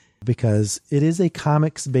it, because it is a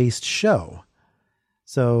comics-based show.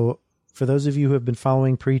 So for those of you who have been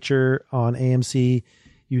following Preacher on AMC,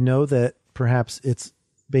 you know that perhaps it's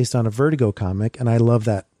based on a Vertigo comic, and I love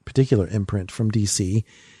that particular imprint from DC,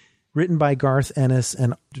 written by Garth Ennis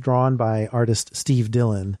and drawn by artist Steve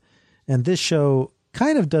Dillon. And this show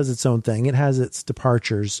kind of does its own thing. It has its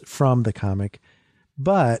departures from the comic,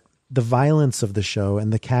 but the violence of the show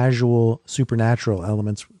and the casual supernatural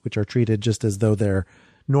elements, which are treated just as though they're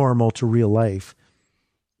normal to real life,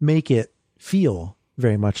 make it feel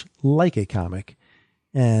very much like a comic.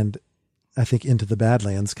 And I think Into the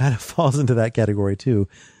Badlands kind of falls into that category too,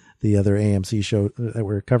 the other AMC show that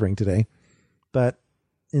we're covering today. But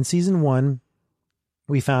in season 1,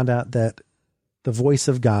 we found out that the voice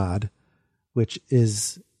of God, which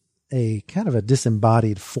is a kind of a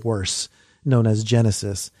disembodied force known as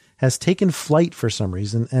Genesis, has taken flight for some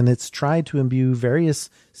reason, and it's tried to imbue various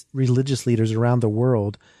religious leaders around the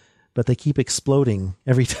world, but they keep exploding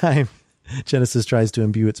every time Genesis tries to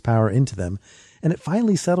imbue its power into them. And it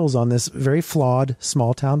finally settles on this very flawed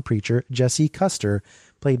small-town preacher, Jesse Custer,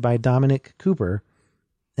 played by Dominic Cooper,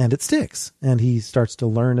 and it sticks. And he starts to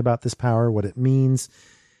learn about this power, what it means.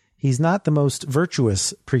 He's not the most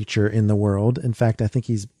virtuous preacher in the world. In fact, I think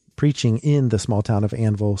he's preaching in the small town of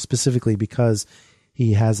Anvil specifically because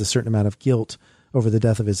he has a certain amount of guilt over the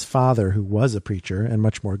death of his father, who was a preacher and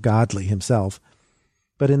much more godly himself.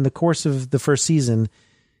 But in the course of the first season,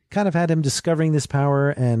 kind of had him discovering this power,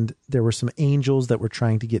 and there were some angels that were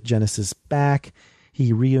trying to get Genesis back.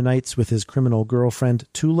 He reunites with his criminal girlfriend,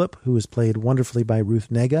 Tulip, who is played wonderfully by Ruth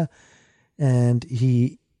Negga, and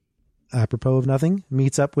he, apropos of nothing,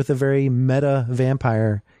 meets up with a very meta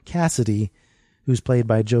vampire, Cassidy, who's played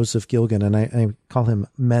by Joseph Gilgun. And I call him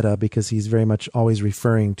meta because he's very much always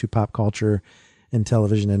referring to pop culture and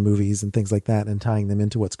television and movies and things like that and tying them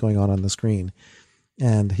into what's going on the screen.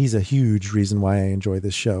 And he's a huge reason why I enjoy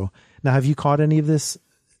this show. Now, have you caught any of this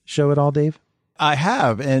show at all, Dave? I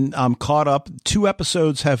have, and I'm caught up. 2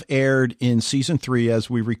 episodes have aired in season 3 as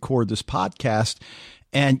we record this podcast.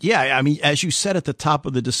 And yeah, I mean, as you said at the top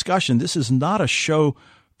of the discussion, this is not a show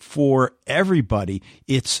for everybody.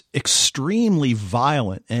 It's extremely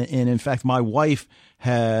violent. And in fact, my wife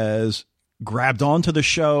has grabbed onto the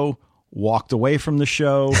show, walked away from the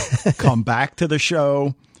show, come back to the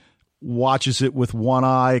show, watches it with one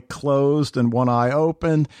eye closed and one eye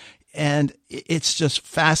open. And it's just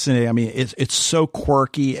fascinating. I mean, it's so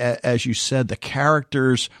quirky. As you said, the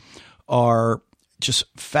characters are just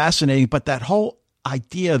fascinating. But that whole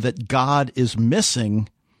idea that God is missing,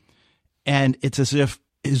 and it's as if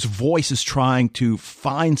his voice is trying to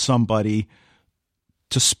find somebody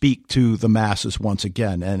to speak to the masses once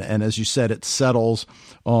again. And as you said, it settles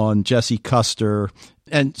on Jesse Custer.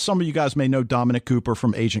 And some of you guys may know Dominic Cooper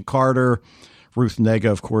from Agent Carter, Ruth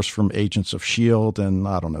Negga, of course, from Agents of S.H.I.E.L.D., and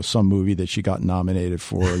I don't know, some movie that she got nominated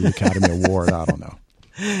for the Academy Award. I don't know.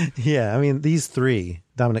 Yeah, I mean, these 3,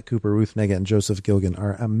 Dominic Cooper, Ruth Negga, and Joseph Gilgun,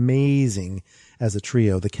 are amazing as a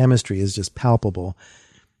trio. The chemistry is just palpable.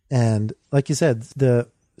 And like you said, the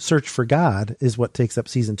search for God is what takes up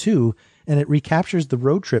season 2, and it recaptures the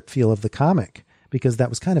road trip feel of the comic because that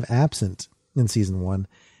was kind of absent in season 1.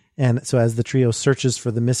 And so as the trio searches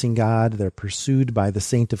for the missing God, they're pursued by the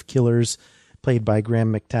Saint of Killers, played by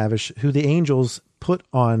Graham McTavish, who the angels put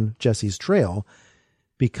on Jesse's trail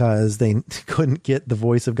because they couldn't get the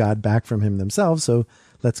voice of God back from him themselves. So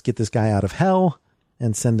let's get this guy out of hell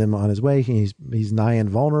and send him on his way. He's nigh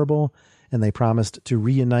invulnerable, and they promised to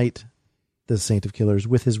reunite the Saint of Killers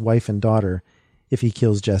with his wife and daughter if he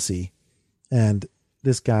kills Jesse. And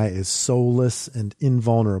this guy is soulless and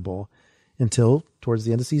invulnerable until towards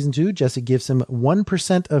the end of season 2, Jesse gives him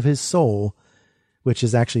 1% of his soul, which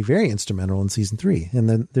is actually very instrumental in season 3. And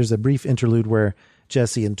then there's a brief interlude where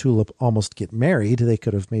Jesse and Tulip almost get married. They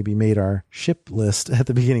could have maybe made our ship list at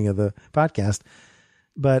the beginning of the podcast,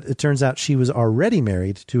 but it turns out she was already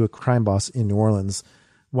married to a crime boss in New Orleans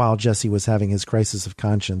while Jesse was having his crisis of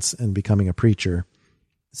conscience and becoming a preacher.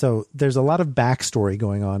 So there's a lot of backstory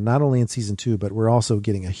going on, not only in season 2, but we're also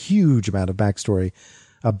getting a huge amount of backstory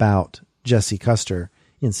about Jesse Custer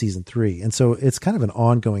in season 3. And so it's kind of an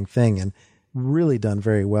ongoing thing and really done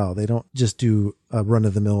very well. They don't just do a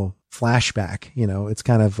run-of-the-mill flashback. You know, it's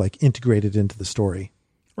kind of like integrated into the story.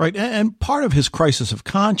 Right. And part of his crisis of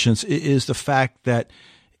conscience is the fact that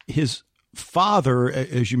his father,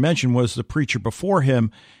 as you mentioned, was the preacher before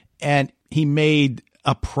him, and he made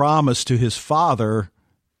a promise to his father.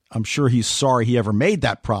 I'm sure he's sorry he ever made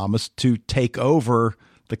that promise to take over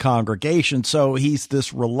the congregation. So he's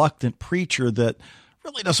this reluctant preacher that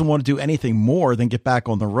really doesn't want to do anything more than get back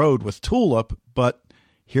on the road with Tulip, but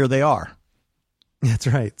here they are. That's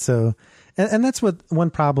right. So, and that's what one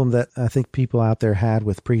problem that I think people out there had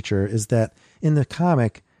with Preacher is that in the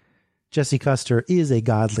comic, Jesse Custer is a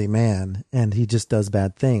godly man and he just does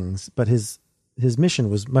bad things, but his mission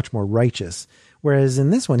was much more righteous. Whereas in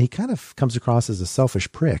this one, he kind of comes across as a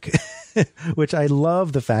selfish prick, which I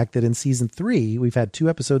love the fact that in season 3, we've had 2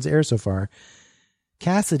 episodes air so far.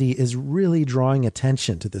 Cassidy is really drawing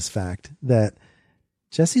attention to this fact that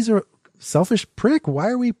Jesse's a selfish prick. Why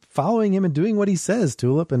are we following him and doing what he says,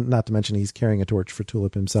 Tulip? And not to mention he's carrying a torch for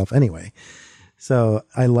Tulip himself anyway. So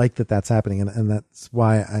I like that that's happening. And that's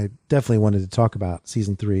why I definitely wanted to talk about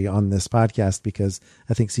season 3 on this podcast, because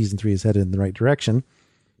I think season 3 is headed in the right direction.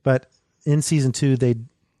 But in season 2,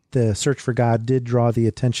 the search for God did draw the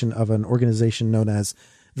attention of an organization known as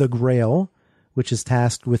the Grail, which is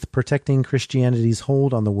tasked with protecting Christianity's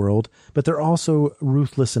hold on the world, but they're also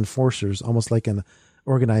ruthless enforcers, almost like an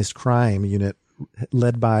organized crime unit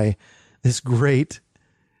led by this great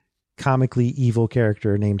comically evil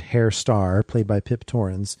character named Hair Star, played by Pip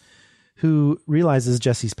Torrens, who realizes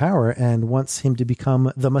Jesse's power and wants him to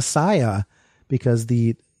become the Messiah, because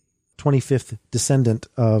the 25th descendant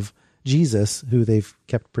of Jesus, who they've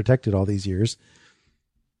kept protected all these years,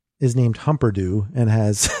 is named Humperdoo and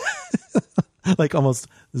has like almost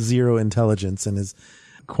zero intelligence and is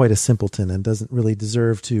quite a simpleton and doesn't really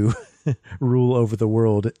deserve to rule over the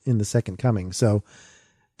world in the second coming. So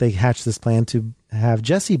they hatch this plan to have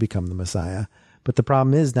Jesse become the Messiah. But the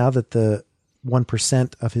problem is, now that the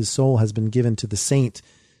 1% of his soul has been given to the saint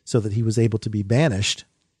so that he was able to be banished,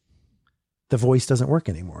 the voice doesn't work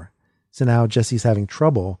anymore. So now Jesse's having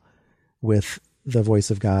trouble with the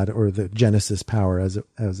voice of God, or the Genesis power as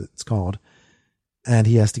it's called. And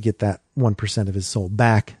he has to get that 1% of his soul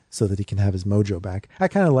back so that he can have his mojo back. I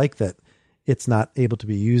kind of like that it's not able to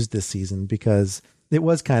be used this season, because it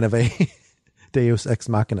was kind of a Deus ex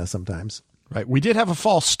machina sometimes. Right. We did have a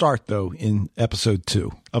false start, though, in episode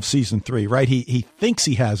 2 of season 3, right? He thinks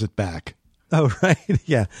he has it back. Oh, right.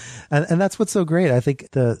 Yeah. And that's what's so great. I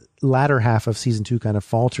think the latter half of season 2 kind of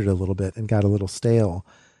faltered a little bit and got a little stale.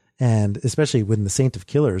 And especially when the Saint of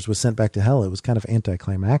Killers was sent back to hell, it was kind of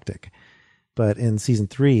anticlimactic. But in season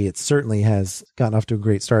 3, it certainly has gotten off to a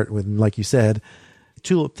great start with, like you said,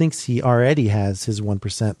 Tulip thinks he already has his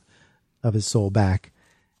 1% of his soul back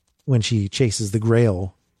when she chases the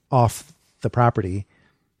Grail off the property,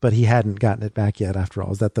 but he hadn't gotten it back yet after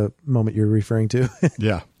all. Is that the moment you're referring to?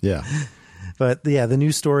 Yeah. But yeah, the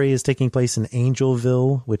new story is taking place in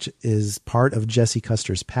Angelville, which is part of Jesse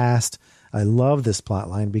Custer's past. I love this plot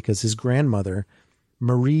line because his grandmother,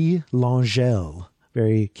 Marie Langelle,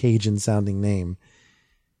 very Cajun sounding name,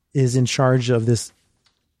 is in charge of this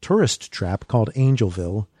tourist trap called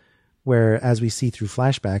Angelville, where, as we see through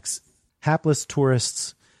flashbacks, hapless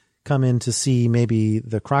tourists come in to see maybe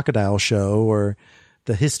the crocodile show or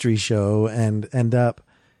the history show and end up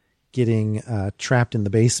getting trapped in the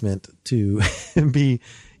basement to be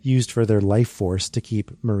used for their life force to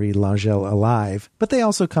keep Marie Langelle alive. But they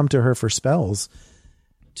also come to her for spells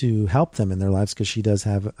to help them in their lives, because she does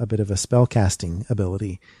have a bit of a spell casting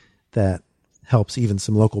ability that helps even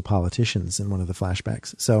some local politicians in one of the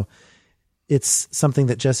flashbacks. So it's something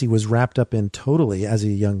that Jesse was wrapped up in totally as a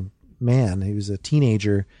young man. He was a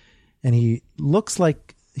teenager, and he looks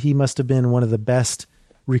like he must have been one of the best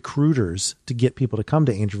recruiters to get people to come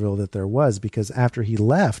to Angelville that there was, because after he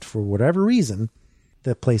left, for whatever reason,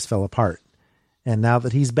 the place fell apart. And now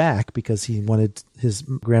that he's back, because he wanted his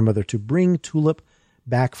grandmother to bring Tulip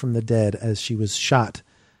back from the dead as she was shot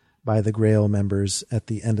by the Grail members at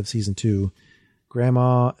the end of season 2,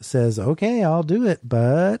 Grandma says, okay, I'll do it,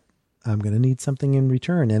 but I'm going to need something in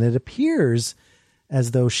return. And it appears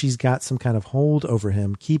as though she's got some kind of hold over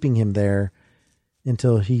him, keeping him there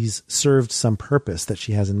until he's served some purpose that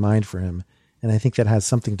she has in mind for him. And I think that has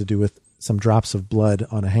something to do with some drops of blood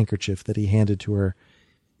on a handkerchief that he handed to her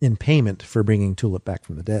in payment for bringing Tulip back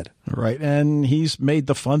from the dead. Right. And he's made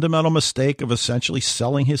the fundamental mistake of essentially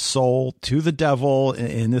selling his soul to the devil,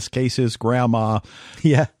 in this case, his grandma.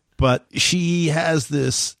 Yeah. But she has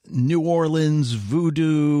this New Orleans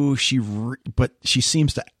voodoo. But she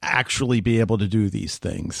seems to actually be able to do these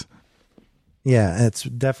things. Yeah, it's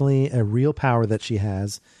definitely a real power that she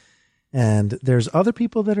has. And there's other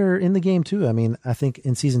people that are in the game too. I mean, I think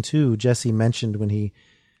in season 2, Jesse mentioned when he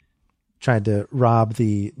tried to rob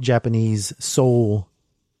the Japanese soul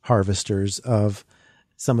harvesters of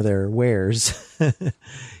some of their wares.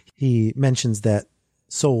 He mentions that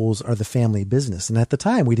souls are the family business. And at the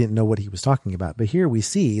time, we didn't know what he was talking about. But here we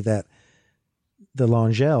see that the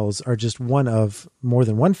Langelles are just one of more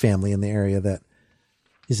than one family in the area that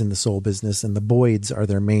is in the soul business, and the Boyds are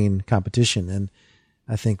their main competition. And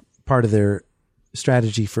I think part of their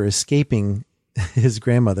strategy for escaping his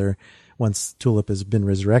grandmother once Tulip has been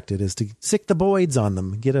resurrected is to sick the Boyds on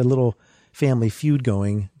them, get a little family feud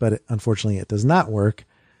going. But unfortunately it does not work,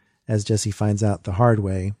 as Jesse finds out the hard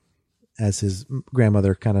way, as his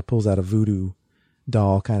grandmother kind of pulls out a voodoo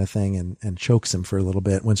doll kind of thing and chokes him for a little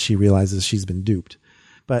bit once she realizes she's been duped.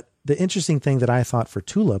 But the interesting thing that I thought for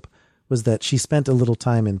Tulip was that she spent a little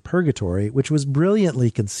time in purgatory, which was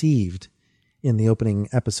brilliantly conceived in the opening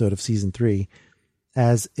episode of season 3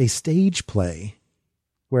 as a stage play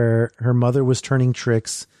where her mother was turning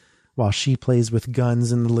tricks while she plays with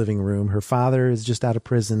guns in the living room. Her father is just out of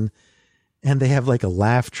prison, and they have like a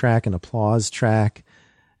laugh track and applause track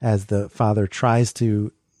as the father tries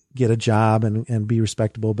to get a job and be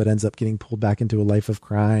respectable, but ends up getting pulled back into a life of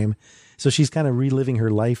crime. So she's kind of reliving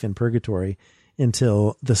her life in purgatory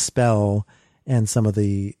until the spell and some of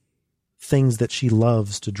the things that she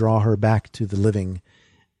loves to draw her back to the living,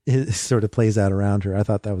 it sort of plays out around her. I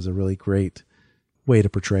thought that was a really great way to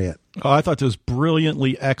portray it. Oh, I thought it was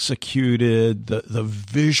brilliantly executed. The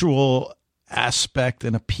visual aspect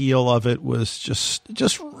and appeal of it was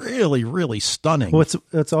just really, really stunning.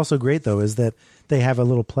 What's also great, though, is that they have a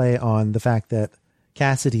little play on the fact that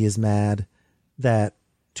Cassidy is mad that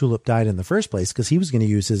Tulip died in the first place because he was going to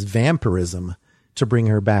use his vampirism to bring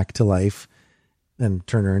her back to life and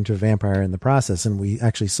turn her into a vampire in the process. And we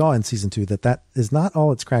actually saw in season 2 that is not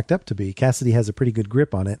all it's cracked up to be. Cassidy has a pretty good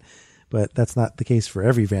grip on it, but that's not the case for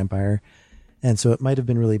every vampire. And so it might have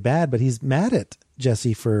been really bad, but he's mad at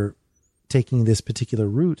Jesse for taking this particular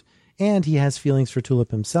route. And he has feelings for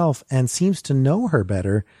Tulip himself and seems to know her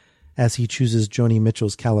better as he chooses Joni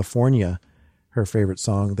Mitchell's California, her favorite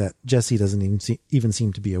song that Jesse doesn't even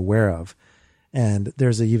seem to be aware of. And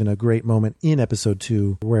there's even a great moment in episode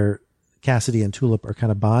 2 where Cassidy and Tulip are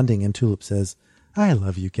kind of bonding, and Tulip says, "I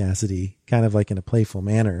love you, Cassidy," kind of like in a playful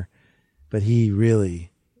manner. But he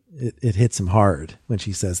really, it hits him hard when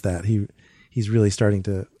she says that. He's really starting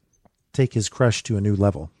to take his crush to a new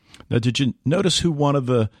level. Now, did you notice who one of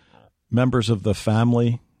the members of the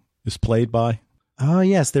family is played by? Oh,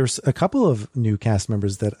 yes. There's a couple of new cast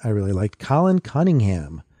members that I really liked. Colin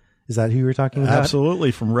Cunningham. Is that who you were talking about?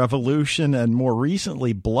 Absolutely. From Revolution and more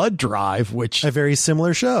recently Blood Drive, which... A very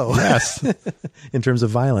similar show. Yes. In terms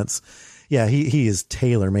of violence. Yeah, he is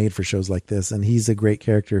tailor-made for shows like this. And he's a great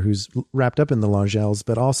character who's wrapped up in the Langelles,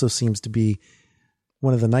 but also seems to be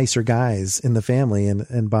one of the nicer guys in the family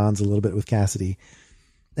and bonds a little bit with Cassidy.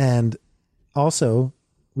 And also,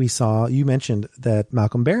 you mentioned that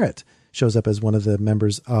Malcolm Barrett shows up as one of the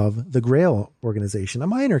members of the Grail organization, a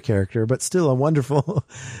minor character, but still a wonderful,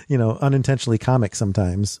 unintentionally comic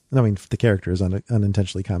sometimes. I mean, the character is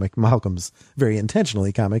unintentionally comic. Malcolm's very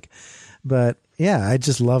intentionally comic. But yeah, I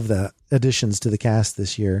just love the additions to the cast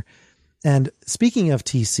this year. And speaking of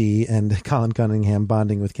TC and Colin Cunningham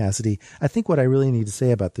bonding with Cassidy, I think what I really need to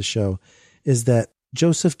say about the show is that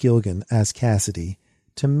Joseph Gilgun as Cassidy,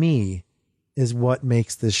 to me, is what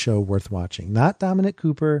makes this show worth watching. Not Dominic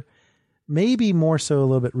Cooper, maybe more so a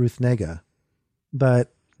little bit Ruth Negga,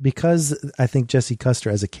 but because I think Jesse Custer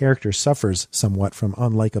as a character suffers somewhat from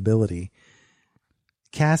unlikability,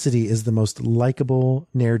 Cassidy is the most likable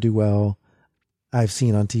ne'er-do-well I've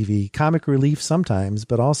seen on TV. Comic relief sometimes,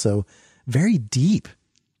 but also very deep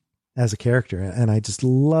as a character. And I just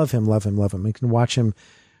love him. You can watch him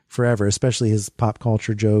forever, especially his pop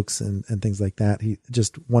culture jokes and things like that. He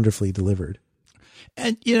just wonderfully delivered.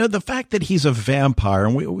 And, the fact that he's a vampire,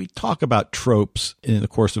 and we talk about tropes in the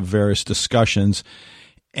course of various discussions,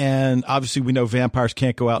 and obviously we know vampires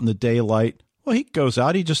can't go out in the daylight. Well, he goes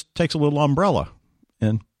out, he just takes a little umbrella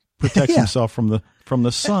and protects himself from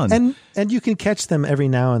the sun. And you can catch them every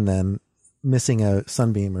now and then missing a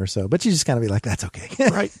sunbeam or so, but you just kind of be like, that's okay.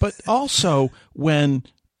 Right. But also when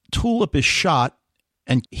Tulip is shot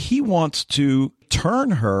and he wants to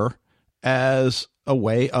turn her as a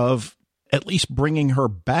way of at least bringing her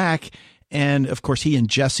back. And of course, he and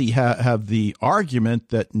Jesse have the argument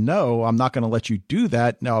that, no, I'm not going to let you do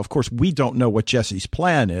that. Now, of course, we don't know what Jesse's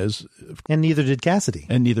plan is. And neither did Cassidy.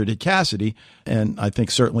 And I think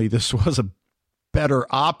certainly this was a better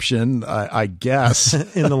option, I guess.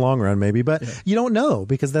 In the long run, maybe. But you don't know,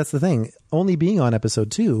 because that's the thing. Only being on episode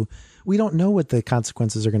 2, we don't know what the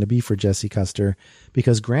consequences are going to be for Jesse Custer,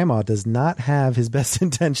 because Grandma does not have his best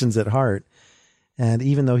intentions at heart. And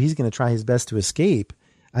even though he's going to try his best to escape,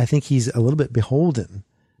 I think he's a little bit beholden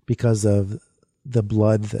because of the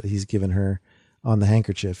blood that he's given her on the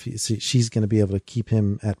handkerchief. She's going to be able to keep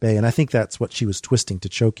him at bay. And I think that's what she was twisting to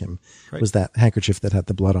choke him, was that handkerchief that had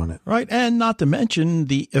the blood on it. Right. And not to mention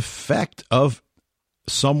the effect of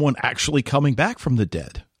someone actually coming back from the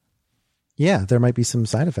dead. Yeah, there might be some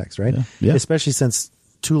side effects, right? Yeah. Especially since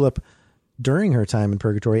Tulip, during her time in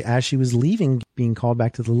purgatory, as she was leaving, being called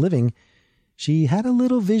back to the living, she had a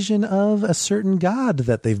little vision of a certain god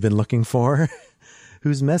that they've been looking for,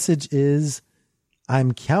 whose message is,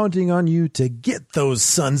 I'm counting on you to get those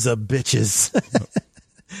sons of bitches.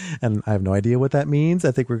 And I have no idea what that means.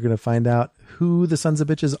 I think we're going to find out who the sons of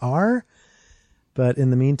bitches are. But in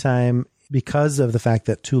the meantime, because of the fact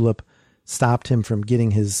that Tulip stopped him from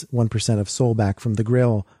getting his 1% of soul back from the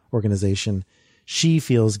Grail organization, she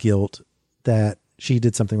feels guilt that she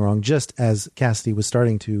did something wrong, just as Cassidy was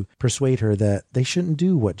starting to persuade her that they shouldn't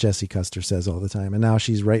do what Jesse Custer says all the time. And now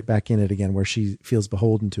she's right back in it again, where she feels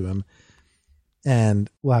beholden to him. And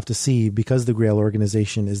we'll have to see, because the Grail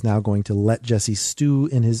organization is now going to let Jesse stew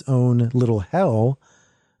in his own little hell,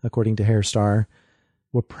 according to Hairstar,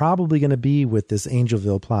 we're probably going to be with this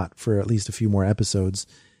Angelville plot for at least a few more episodes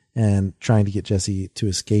and trying to get Jesse to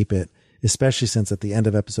escape it, especially since at the end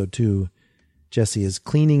of episode 2, Jesse is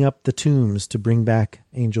cleaning up the tombs to bring back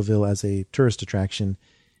Angelville as a tourist attraction.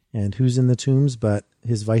 And who's in the tombs but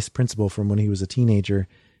his vice principal from when he was a teenager,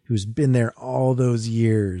 who's been there all those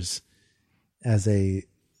years as a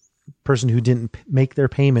person who didn't make their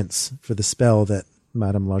payments for the spell that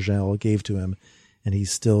Madame Lagelle gave to him. And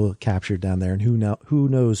he's still captured down there. And who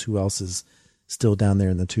knows who else is still down there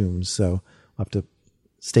in the tombs. So we'll have to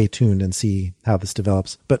stay tuned and see how this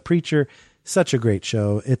develops. But Preacher, such a great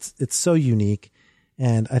show. It's so unique.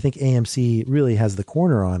 And I think AMC really has the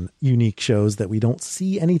corner on unique shows that we don't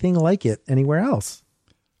see anything like it anywhere else.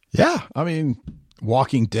 Yeah. I mean,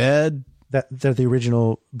 Walking Dead. They're the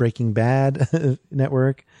original Breaking Bad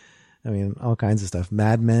network. I mean, all kinds of stuff.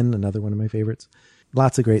 Mad Men, another one of my favorites.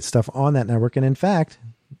 Lots of great stuff on that network. And in fact,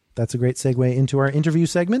 that's a great segue into our interview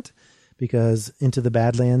segment, because Into the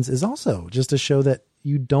Badlands is also just a show that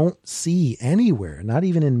you don't see anywhere, not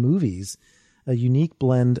even in movies. A unique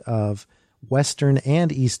blend of Western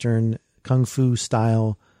and Eastern Kung Fu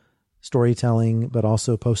style storytelling, but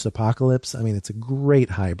also post-apocalypse. I mean, it's a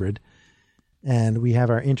great hybrid. And we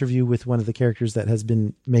have our interview with one of the characters that has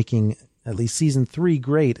been making at least season 3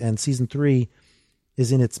 great. And season 3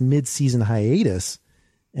 is in its mid-season hiatus.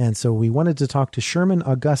 And so we wanted to talk to Sherman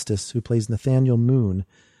Augustus, who plays Nathaniel Moon,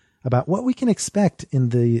 about what we can expect in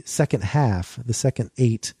the second half, the second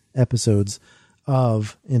 8 episodes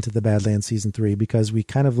of Into the Badlands season 3, because we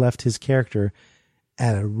kind of left his character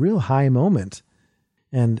at a real high moment.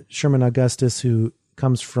 And Sherman Augustus, who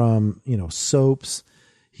comes from, soaps,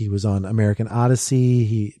 he was on American Odyssey.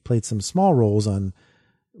 He played some small roles on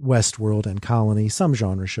Westworld and Colony, some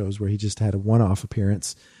genre shows where he just had a one-off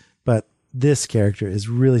appearance. But this character is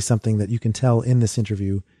really something that you can tell in this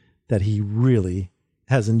interview that he really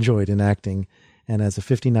has enjoyed in acting. And as a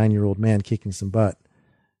 59-year-old man kicking some butt,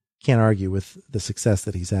 can't argue with the success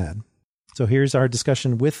that he's had. So here's our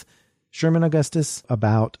discussion with Sherman Augustus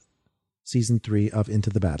about season 3 of Into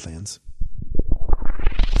the Badlands.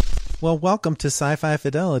 Well, welcome to Sci-Fi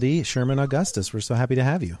Fidelity, Sherman Augustus. We're so happy to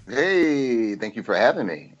have you. Hey, thank you for having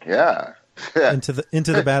me. Yeah.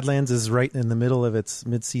 Into the Badlands is right in the middle of its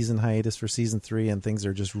mid-season hiatus for season 3, and things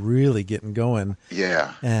are just really getting going.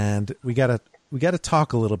 Yeah. And we got to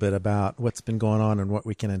talk a little bit about what's been going on and what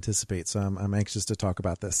we can anticipate. So I'm anxious to talk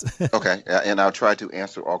about this. Okay. And I'll try to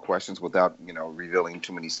answer all questions without, revealing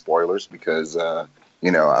too many spoilers, because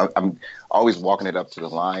I'm always walking it up to the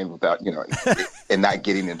line without, and not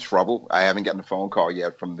getting in trouble. I haven't gotten a phone call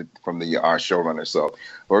yet from the showrunner, so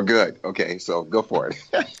we're good. Okay, so go for it.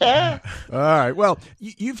 All right. Well,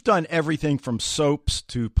 you've done everything from soaps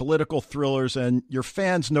to political thrillers, and your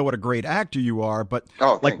fans know what a great actor you are. But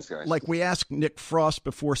thanks, guys. Like we asked Nick Frost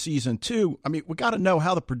before season 2, I mean, we got to know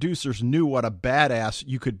how the producers knew what a badass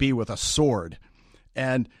you could be with a sword.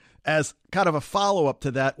 And as kind of a follow-up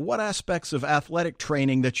to that, what aspects of athletic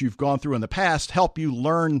training that you've gone through in the past help you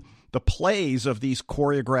learn the plays of these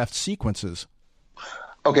choreographed sequences?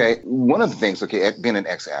 Okay, one of the things, being an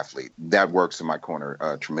ex-athlete, that works in my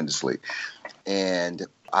corner tremendously. And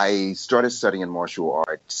I started studying martial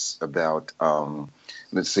arts about, in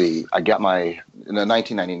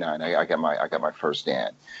 1999, I got my first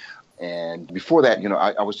dan. And before that,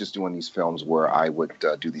 I was just doing these films where I would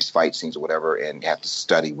do these fight scenes or whatever and have to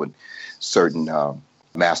study with certain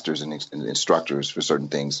masters and instructors for certain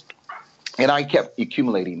things. And I kept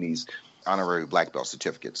accumulating these honorary black belt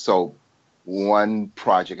certificates. So one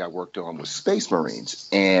project I worked on was Space Marines.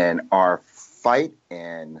 And our fight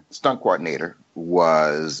and stunt coordinator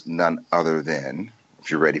was none other than,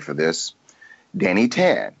 if you're ready for this, Danny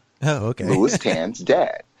Tan. Oh, okay. Louis Tan's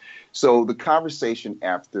dad. So the conversation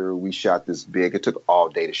after we shot this big, it took all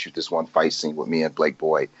day to shoot this one fight scene with me and Blake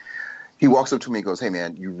Boyd. He walks up to me and goes, "Hey,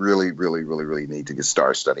 man, you really, really, really, really need to get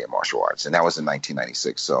started studying martial arts." And that was in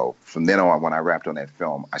 1996. So from then on, when I wrapped on that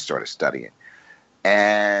film, I started studying.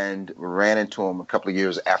 And ran into him a couple of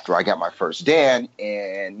years after I got my first Dan,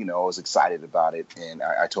 and, I was excited about it. And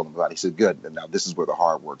I told him about it. He said, "Good. Now this is where the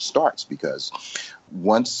hard work starts, because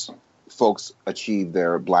once folks achieve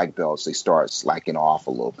their black belts, they start slacking off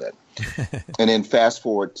a little bit." And then fast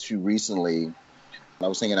forward to recently, I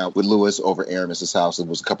was hanging out with Louis over at Aramis's house. There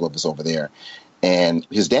was a couple of us over there. And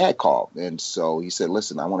his dad called. And so he said,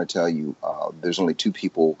 "Listen, I want to tell you, there's only two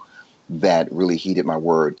people that really heeded my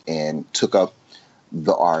word and took up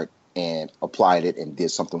the art and applied it and did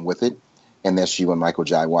something with it. And that's you and Michael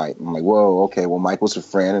Jai White." I'm like, "Whoa, okay. Well, Mike was a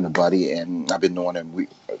friend and a buddy, and I've been knowing him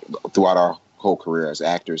throughout our whole career as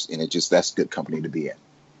actors, and that's good company to be in."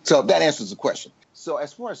 So that answers the question. So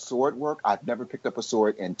as far as sword work, I've never picked up a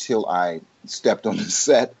sword until I stepped on the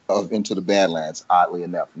set of Into the Badlands, oddly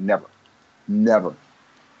enough. Never.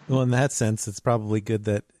 Well, in that sense, it's probably good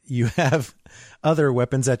that you have other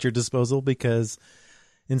weapons at your disposal, because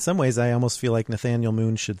in some ways, I almost feel like Nathaniel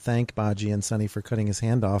Moon should thank Baji and Sonny for cutting his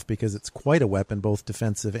hand off, because it's quite a weapon, both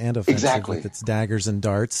defensive and offensive, exactly, with its daggers and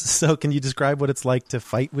darts. So can you describe what it's like to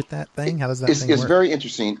fight with that thing? How does that thing work? It's very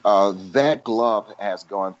interesting. That glove has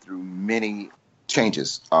gone through many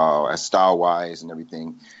changes, as style-wise and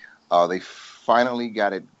everything. They finally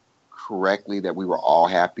got it correctly that we were all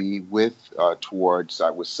happy with towards, I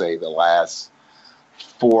would say, the last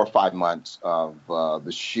 4 or 5 months of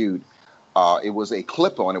the shoot. It was a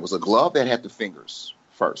clip-on. It was a glove that had the fingers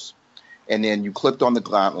first. And then you clipped on the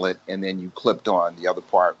gauntlet, and then you clipped on the other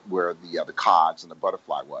part where the cogs and the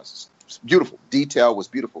butterfly was. It's beautiful. Detail was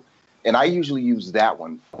beautiful. And I usually use that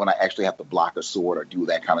one when I actually have to block a sword or do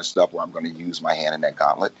that kind of stuff, where I'm going to use my hand in that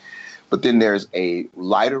gauntlet. But then there's a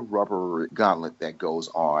lighter rubber gauntlet that goes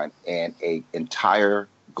on, and an entire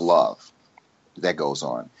glove that goes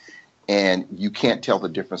on. And you can't tell the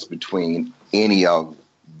difference between any of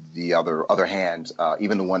the other hands,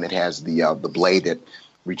 even the one that has the blade that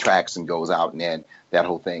retracts and goes out, and then that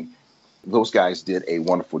whole thing. Those guys did a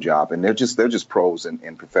wonderful job, and they're just pros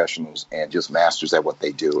and professionals and just masters at what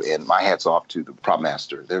they do. And my hat's off to the prop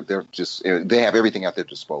master. They have everything at their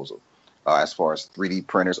disposal as far as 3D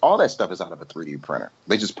printers. All that stuff is out of a 3D printer.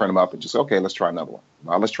 They just print them up and just, okay, let's try another one.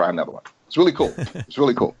 Let's try another one. It's really cool. It's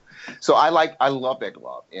really cool. So I love that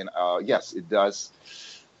glove, and yes, it does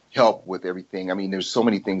help with everything. I mean, there's so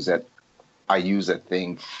many things that I use that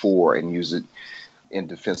thing for, and use it in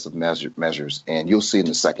defensive measures. And you'll see in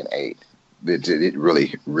the second aid, it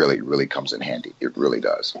really, really, really comes in handy. It really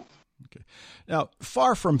does. Okay. Now,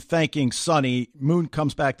 far from thanking Sonny, Moon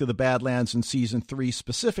comes back to the Badlands in season 3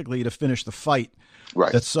 specifically to finish the fight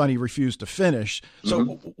that Sonny refused to finish.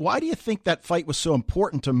 So why do you think that fight was so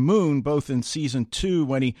important to Moon, both in season 2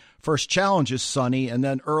 when he first challenges Sonny, and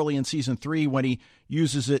then early in season 3 when he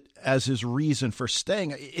uses it as his reason for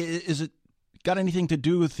staying? Is it got anything to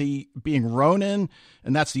do with the being Ronin,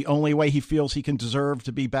 and that's the only way he feels he can deserve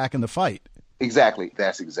to be back in the fight? Exactly.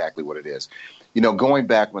 That's exactly what it is. Going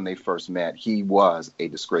back when they first met, he was a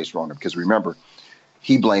disgraced Ronin, because remember,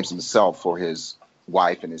 he blames himself for his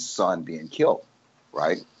wife and his son being killed,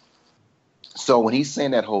 right? So when he's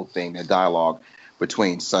saying that whole thing, that dialogue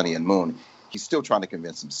between Sonny and Moon, he's still trying to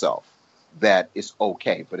convince himself that it's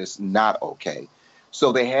okay, but it's not okay.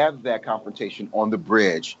 So they have that confrontation on the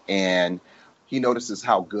bridge, and he notices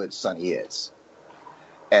how good Sonny is.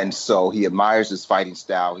 And so he admires his fighting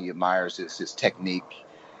style. He admires his technique,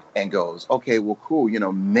 and goes, okay, well, cool.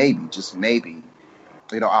 Maybe, just maybe,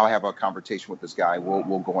 I'll have a conversation with this guy.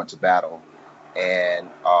 We'll go into battle. And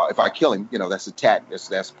if I kill him, that's a tat.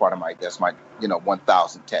 That's part of my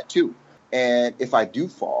 1,000 tattoo. And if I do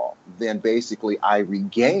fall, then basically I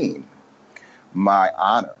regain my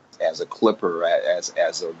honor as a clipper,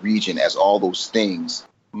 as a region, as all those things.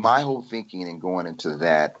 My whole thinking in going into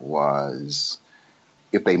that was,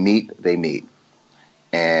 if they meet, they meet.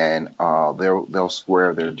 And they'll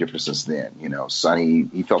square their differences then. Sonny,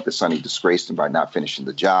 he felt that Sonny disgraced him by not finishing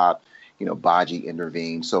the job. Baji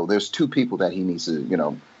intervened. So there's two people that he needs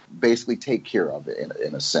to, basically take care of it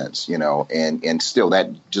in a sense, and still that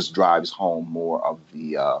just drives home more of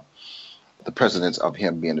the precedence of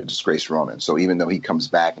him being a disgraced Ronin. So even though he comes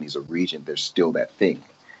back and he's a regent, there's still that thing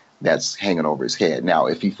that's hanging over his head. Now,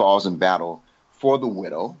 if he falls in battle for the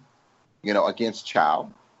widow, against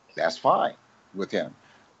Chow, that's fine with him.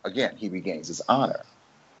 Again, he regains his honor.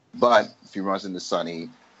 But if he runs into Sonny,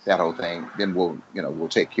 that whole thing, then we'll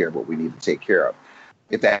take care of what we need to take care of,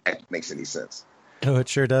 if that makes any sense. Oh, it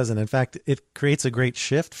sure does. And in fact, it creates a great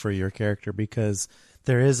shift for your character because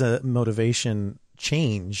there is a motivation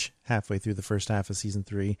change halfway through the first half of season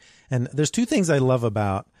 3. And there's two things I love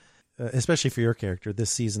about, especially for your character,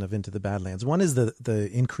 this season of Into the Badlands. One is the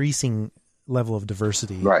increasing level of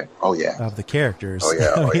diversity, right? Oh yeah, of the characters. Oh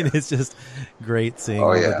yeah, I mean, it's just great seeing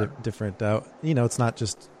all the different. It's not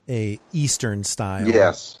just a Eastern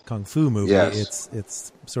style kung fu movie. Yes.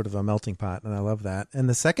 It's sort of a melting pot, and I love that. And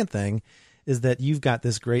the second thing is that you've got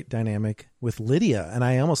this great dynamic with Lydia, and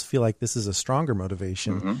I almost feel like this is a stronger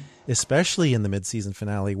motivation, especially in the mid-season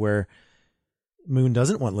finale where Moon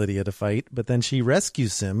doesn't want Lydia to fight, but then she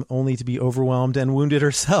rescues him only to be overwhelmed and wounded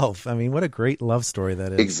herself. I mean, what a great love story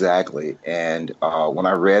that is. Exactly. And when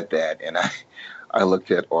I read that, and I looked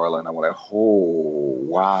at Orla and I went, oh,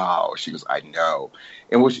 wow. She goes, I know.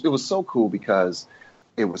 And it was so cool because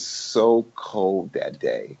it was so cold that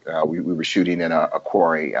day. We were shooting in a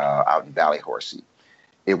quarry out in Valley Horsey.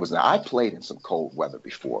 I played in some cold weather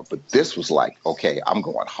before, but this was like, okay, I'm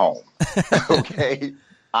going home. Okay.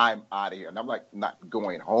 I'm out of here. And I'm like, not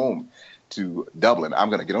going home to Dublin. I'm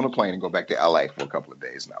going to get on a plane and go back to LA for a couple of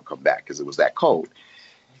days and I'll come back because it was that cold.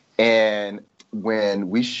 And when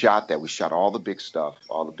we shot that, we shot all the big stuff,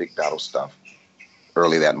 all the big battle stuff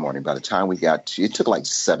early that morning. By the time we got to, it took like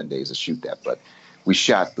 7 days to shoot that, but we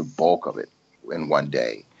shot the bulk of it in one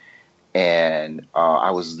day. And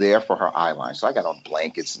I was there for her eye line. So I got on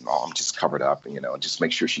blankets and all. I'm just covered up and, just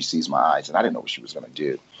make sure she sees my eyes. And I didn't know what she was going to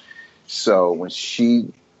do. So when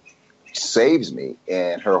she saves me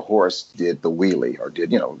and her horse did the wheelie or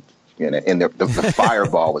did, and the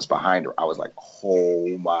fireball was behind her, I was like,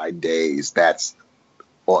 oh my days, that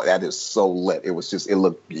is so lit. It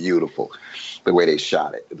looked beautiful the way they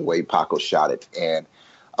shot it, the way Paco shot it. And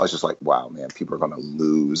I was just like, wow, man, people are going to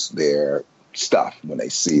lose their stuff when they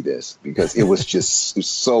see this because it was just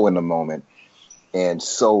so in the moment and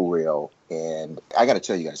so real. And I got to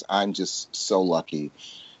tell you guys, I'm just so lucky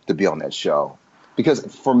to be on that show because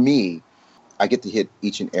for me, I get to hit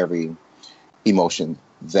each and every emotion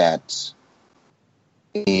that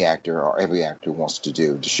any actor or every actor wants to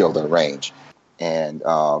do to show their range. And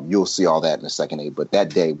you'll see all that in a second, Abe. But that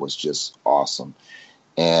day was just awesome.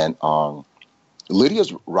 And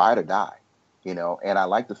Lydia's ride or die, and I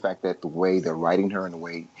like the fact that the way they're writing her and the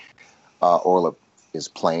way Orla is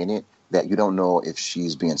playing it, that you don't know if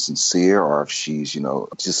she's being sincere or if she's,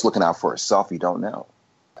 just looking out for herself. You don't know.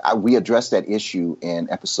 We addressed that issue in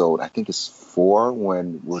episode, I think it's 4,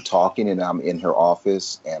 when we're talking and I'm in her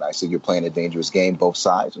office and I said, you're playing a dangerous game, both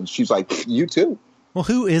sides. And she's like, you too. Well,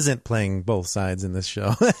 who isn't playing both sides in this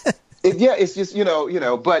show? It's just,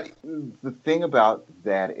 but the thing about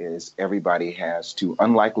that is everybody has to,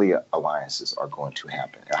 unlikely alliances are going to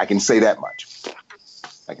happen. I can say that much.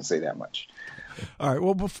 All right.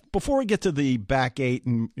 Well, before we get to the back 8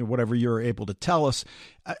 and whatever you're able to tell us,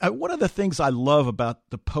 one of the things I love about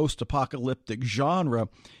the post-apocalyptic genre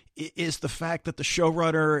is the fact that the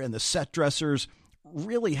showrunner and the set dressers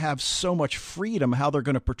really have so much freedom how they're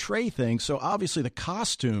going to portray things. So obviously the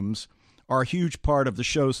costumes are a huge part of the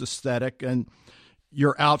show's aesthetic, and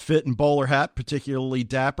your outfit and bowler hat, particularly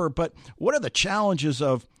dapper. But what are the challenges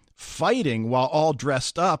of fighting while all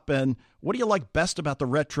dressed up, and what do you like best about the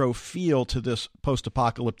retro feel to this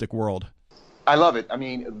post-apocalyptic world? I love it. I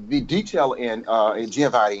mean, the detail in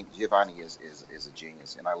Giovanni is a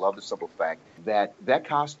genius, and I love the simple fact that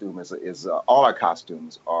costume is all our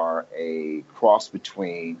costumes are a cross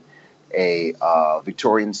between a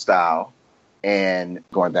Victorian style and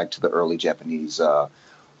going back to the early Japanese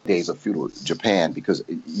days of feudal Japan, because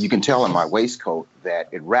you can tell in my waistcoat that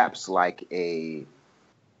it wraps like a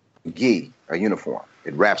gi, a uniform.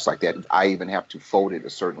 It wraps like that. I even have to fold it a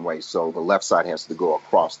certain way, so the left side has to go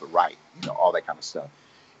across the right, all that kind of stuff.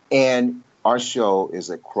 And our show is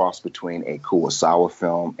a cross between a Kurosawa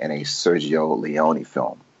film and a Sergio Leone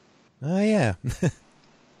film. Oh yeah.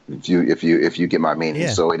 if you get my meaning. Yeah.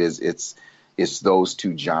 So it's those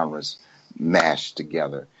two genres mashed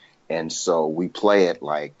together. And so we play it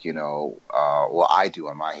like, I do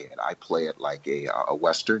in my head. I play it like a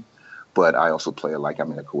Western, but I also play it like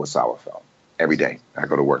I'm in a Kurosawa film. Every day I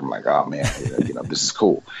go to work, I'm like, oh man, this is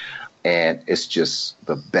cool. And it's just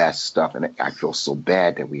the best stuff. And I feel so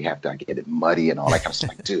bad that we have to get it muddy and all that kind of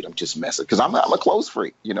stuff. Like, dude, I'm just messing. Because I'm a clothes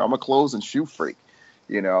freak, I'm a clothes and shoe freak,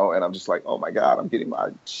 and I'm just like, oh my God, I'm getting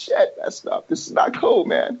my shit messed up. This is not cool,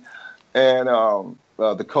 man. And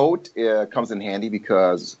The coat comes in handy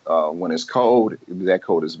because when it's cold, that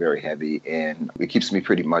coat is very heavy and it keeps me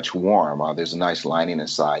pretty much warm. There's a nice lining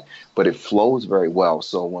inside, but it flows very well.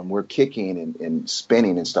 So when we're kicking and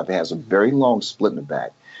spinning and stuff, it has a very long split in the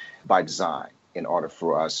back by design in order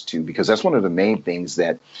for us to, because that's one of the main things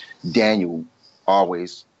that Daniel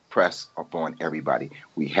always press upon everybody.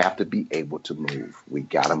 We have to be able to move. We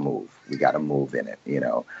got to move. We got to move in it,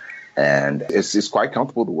 and it's quite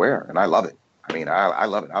comfortable to wear, and I love it. I mean, I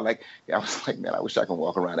love it. I was like, man, I wish I could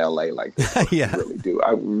walk around LA like this. Yeah. I really do.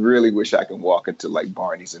 I really wish I could walk into like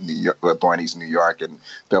Barney's in New York and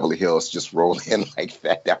Beverly Hills, just roll in like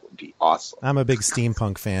that. That would be awesome. I'm a big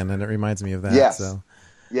steampunk fan, and it reminds me of that. Yes. So.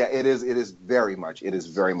 Yeah, it is very much steampunk. It is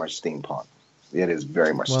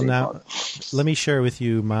very much steampunk. Now, let me share with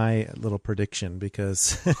you my little prediction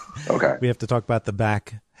because okay. We have to talk about the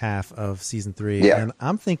back half of season 3. Yeah. And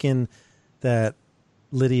I'm thinking that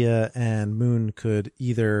Lydia and Moon could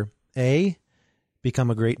either A, become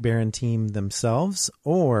a Great Baron team themselves,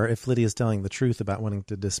 or if Lydia's telling the truth about wanting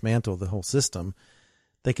to dismantle the whole system,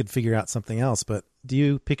 they could figure out something else. But do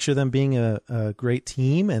you picture them being a great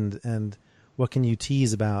team, and what can you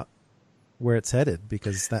tease about where it's headed?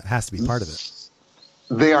 Because that has to be part of it.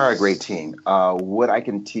 They are a great team. What I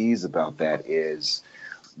can tease about that is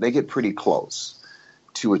they get pretty close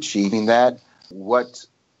to achieving that. What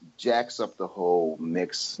jacks up the whole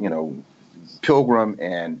mix, Pilgrim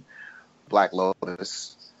and Black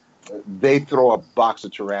Lotus, they throw a box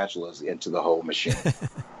of tarantulas into the whole machine,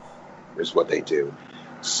 is what they do.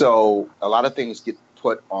 So a lot of things get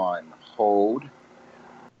put on hold.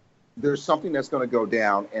 There's something that's going to go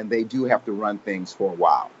down, and they do have to run things for a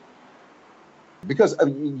while. Because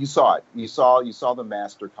you saw it. You saw the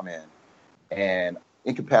master come in and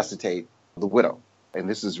incapacitate the widow. And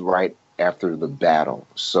this is right after the battle.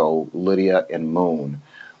 So Lydia and Moon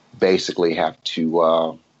basically have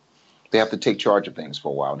to take charge of things for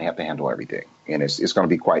a while and have to handle everything. And it's going to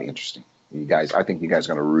be quite interesting. I think you guys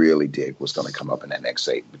are going to really dig what's going to come up in that next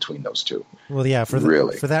 8 between those two. Well, yeah, for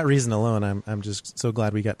that reason alone, I'm just so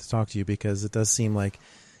glad we got to talk to you, because it does seem like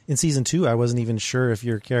in season 2, I wasn't even sure if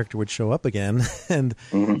your character would show up again,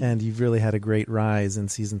 and you've really had a great rise in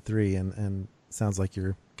season 3, and sounds like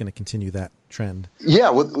you're going to continue that trend.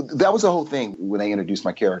 Yeah, well, that was the whole thing when they introduced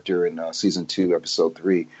my character in season 2, episode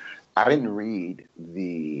 3. I didn't read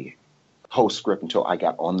the whole script until I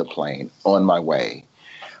got on the plane on my way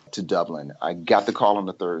to Dublin. I got the call on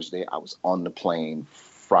the Thursday. I was on the plane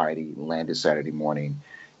Friday, landed Saturday morning,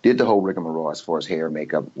 did the whole rigmarole as far as hair,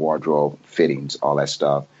 makeup, wardrobe, fittings, all that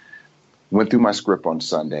stuff. Went through my script on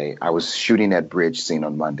Sunday. I was shooting that bridge scene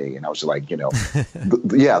on Monday, and I was like,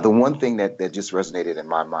 the one thing that just resonated in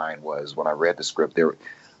my mind was when I read the script, there,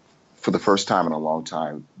 for the first time in a long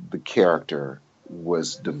time, the character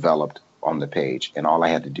was developed on the page, and all I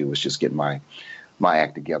had to do was just get my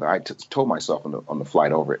act together. I told myself on the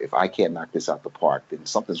flight over, if I can't knock this out the park, then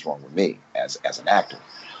something's wrong with me as an actor,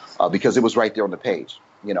 because it was right there on the page.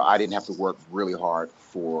 I didn't have to work really hard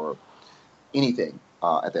for anything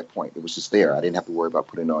at that point. It was just there. I didn't have to worry about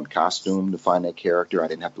putting on costume to find that character. I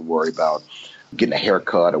didn't have to worry about getting a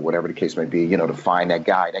haircut or whatever the case may be, to find that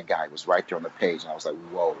guy. That guy was right there on the page, and I was like,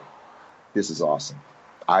 whoa, this is awesome.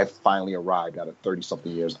 I finally arrived. Out of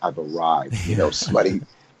 30-something years, I've arrived, somebody,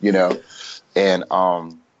 and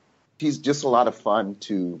he's just a lot of fun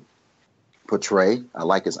to portray. I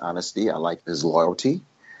like his honesty. I like his loyalty.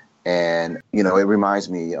 And, it reminds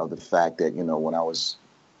me of the fact that, when I was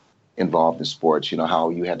involved in sports, how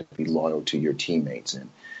you had to be loyal to your teammates. And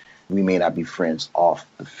we may not be friends off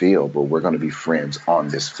the field, but we're going to be friends on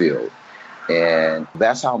this field. And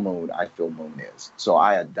that's how I feel Moon is. So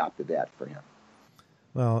I adopted that for him.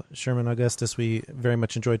 Well, Sherman Augustus, we very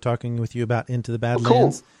much enjoyed talking with you about Into the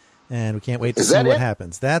Badlands. Cool. And we can't wait to see what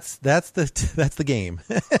happens. That's the game.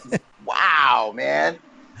 Wow, man.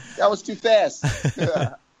 That was too fast.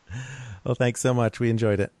 Well, thanks so much. We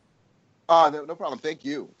enjoyed it. No problem. Thank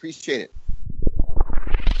you. Appreciate it.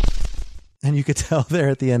 And you could tell there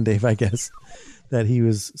at the end, Dave, I guess, that he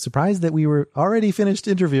was surprised that we were already finished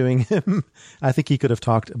interviewing him. I think he could have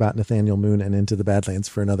talked about Nathaniel Moon and Into the Badlands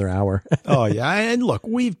for another hour. Oh, yeah. And look,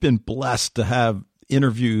 we've been blessed to have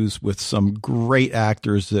interviews with some great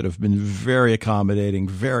actors that have been very accommodating,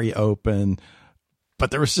 very open.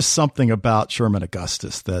 But there was just something about Sherman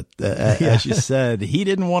Augustus that, as you said, he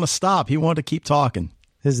didn't want to stop. He wanted to keep talking.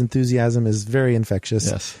 His enthusiasm is very infectious.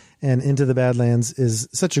 Yes. And Into the Badlands is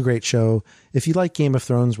such a great show. If you like Game of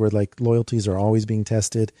Thrones, where like loyalties are always being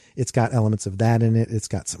tested, it's got elements of that in it. It's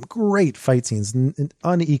got some great fight scenes,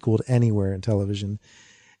 unequaled anywhere in television.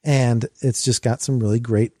 And it's just got some really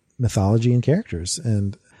great mythology and characters.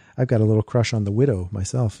 And I've got a little crush on The Widow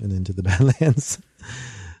myself and Into the Badlands.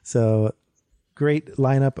 So great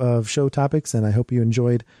lineup of show topics, and I hope you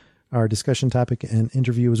enjoyed our discussion topic and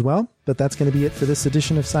interview as well. But that's going to be it for this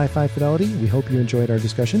edition of Sci-Fi Fidelity. We hope you enjoyed our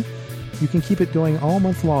discussion. You can keep it going all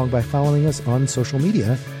month long by following us on social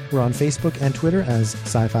media. We're on Facebook and Twitter as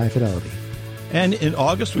Sci-Fi Fidelity. And in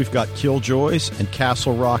August, we've got Killjoys and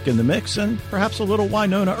Castle Rock in the mix, and perhaps a little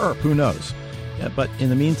Winona Earp, who knows? Yeah, but in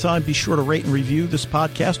the meantime, be sure to rate and review this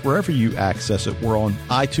podcast wherever you access it. We're on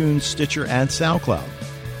iTunes, Stitcher, and SoundCloud.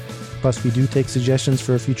 Plus, we do take suggestions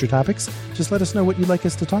for future topics. Just let us know what you'd like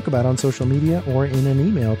us to talk about on social media or in an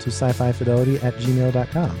email to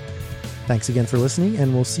sci-fifidelity@gmail.com. Thanks again for listening,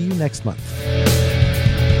 and we'll see you next month.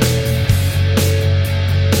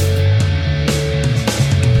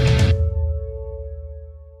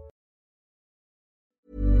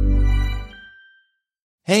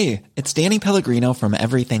 Hey, it's Danny Pellegrino from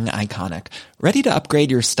Everything Iconic. Ready to upgrade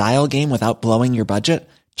your style game without blowing your budget?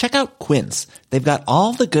 Check out Quince. They've got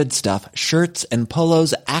all the good stuff, shirts and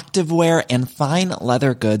polos, activewear, and fine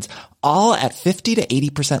leather goods, all at 50 to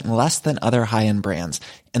 80% less than other high-end brands.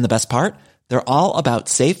 And the best part? They're all about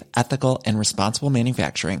safe, ethical, and responsible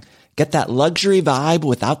manufacturing. Get that luxury vibe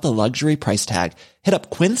without the luxury price tag. Hit up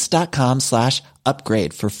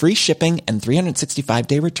quince.com/upgrade for free shipping and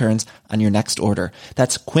 365-day returns on your next order.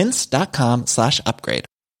 That's quince.com/upgrade.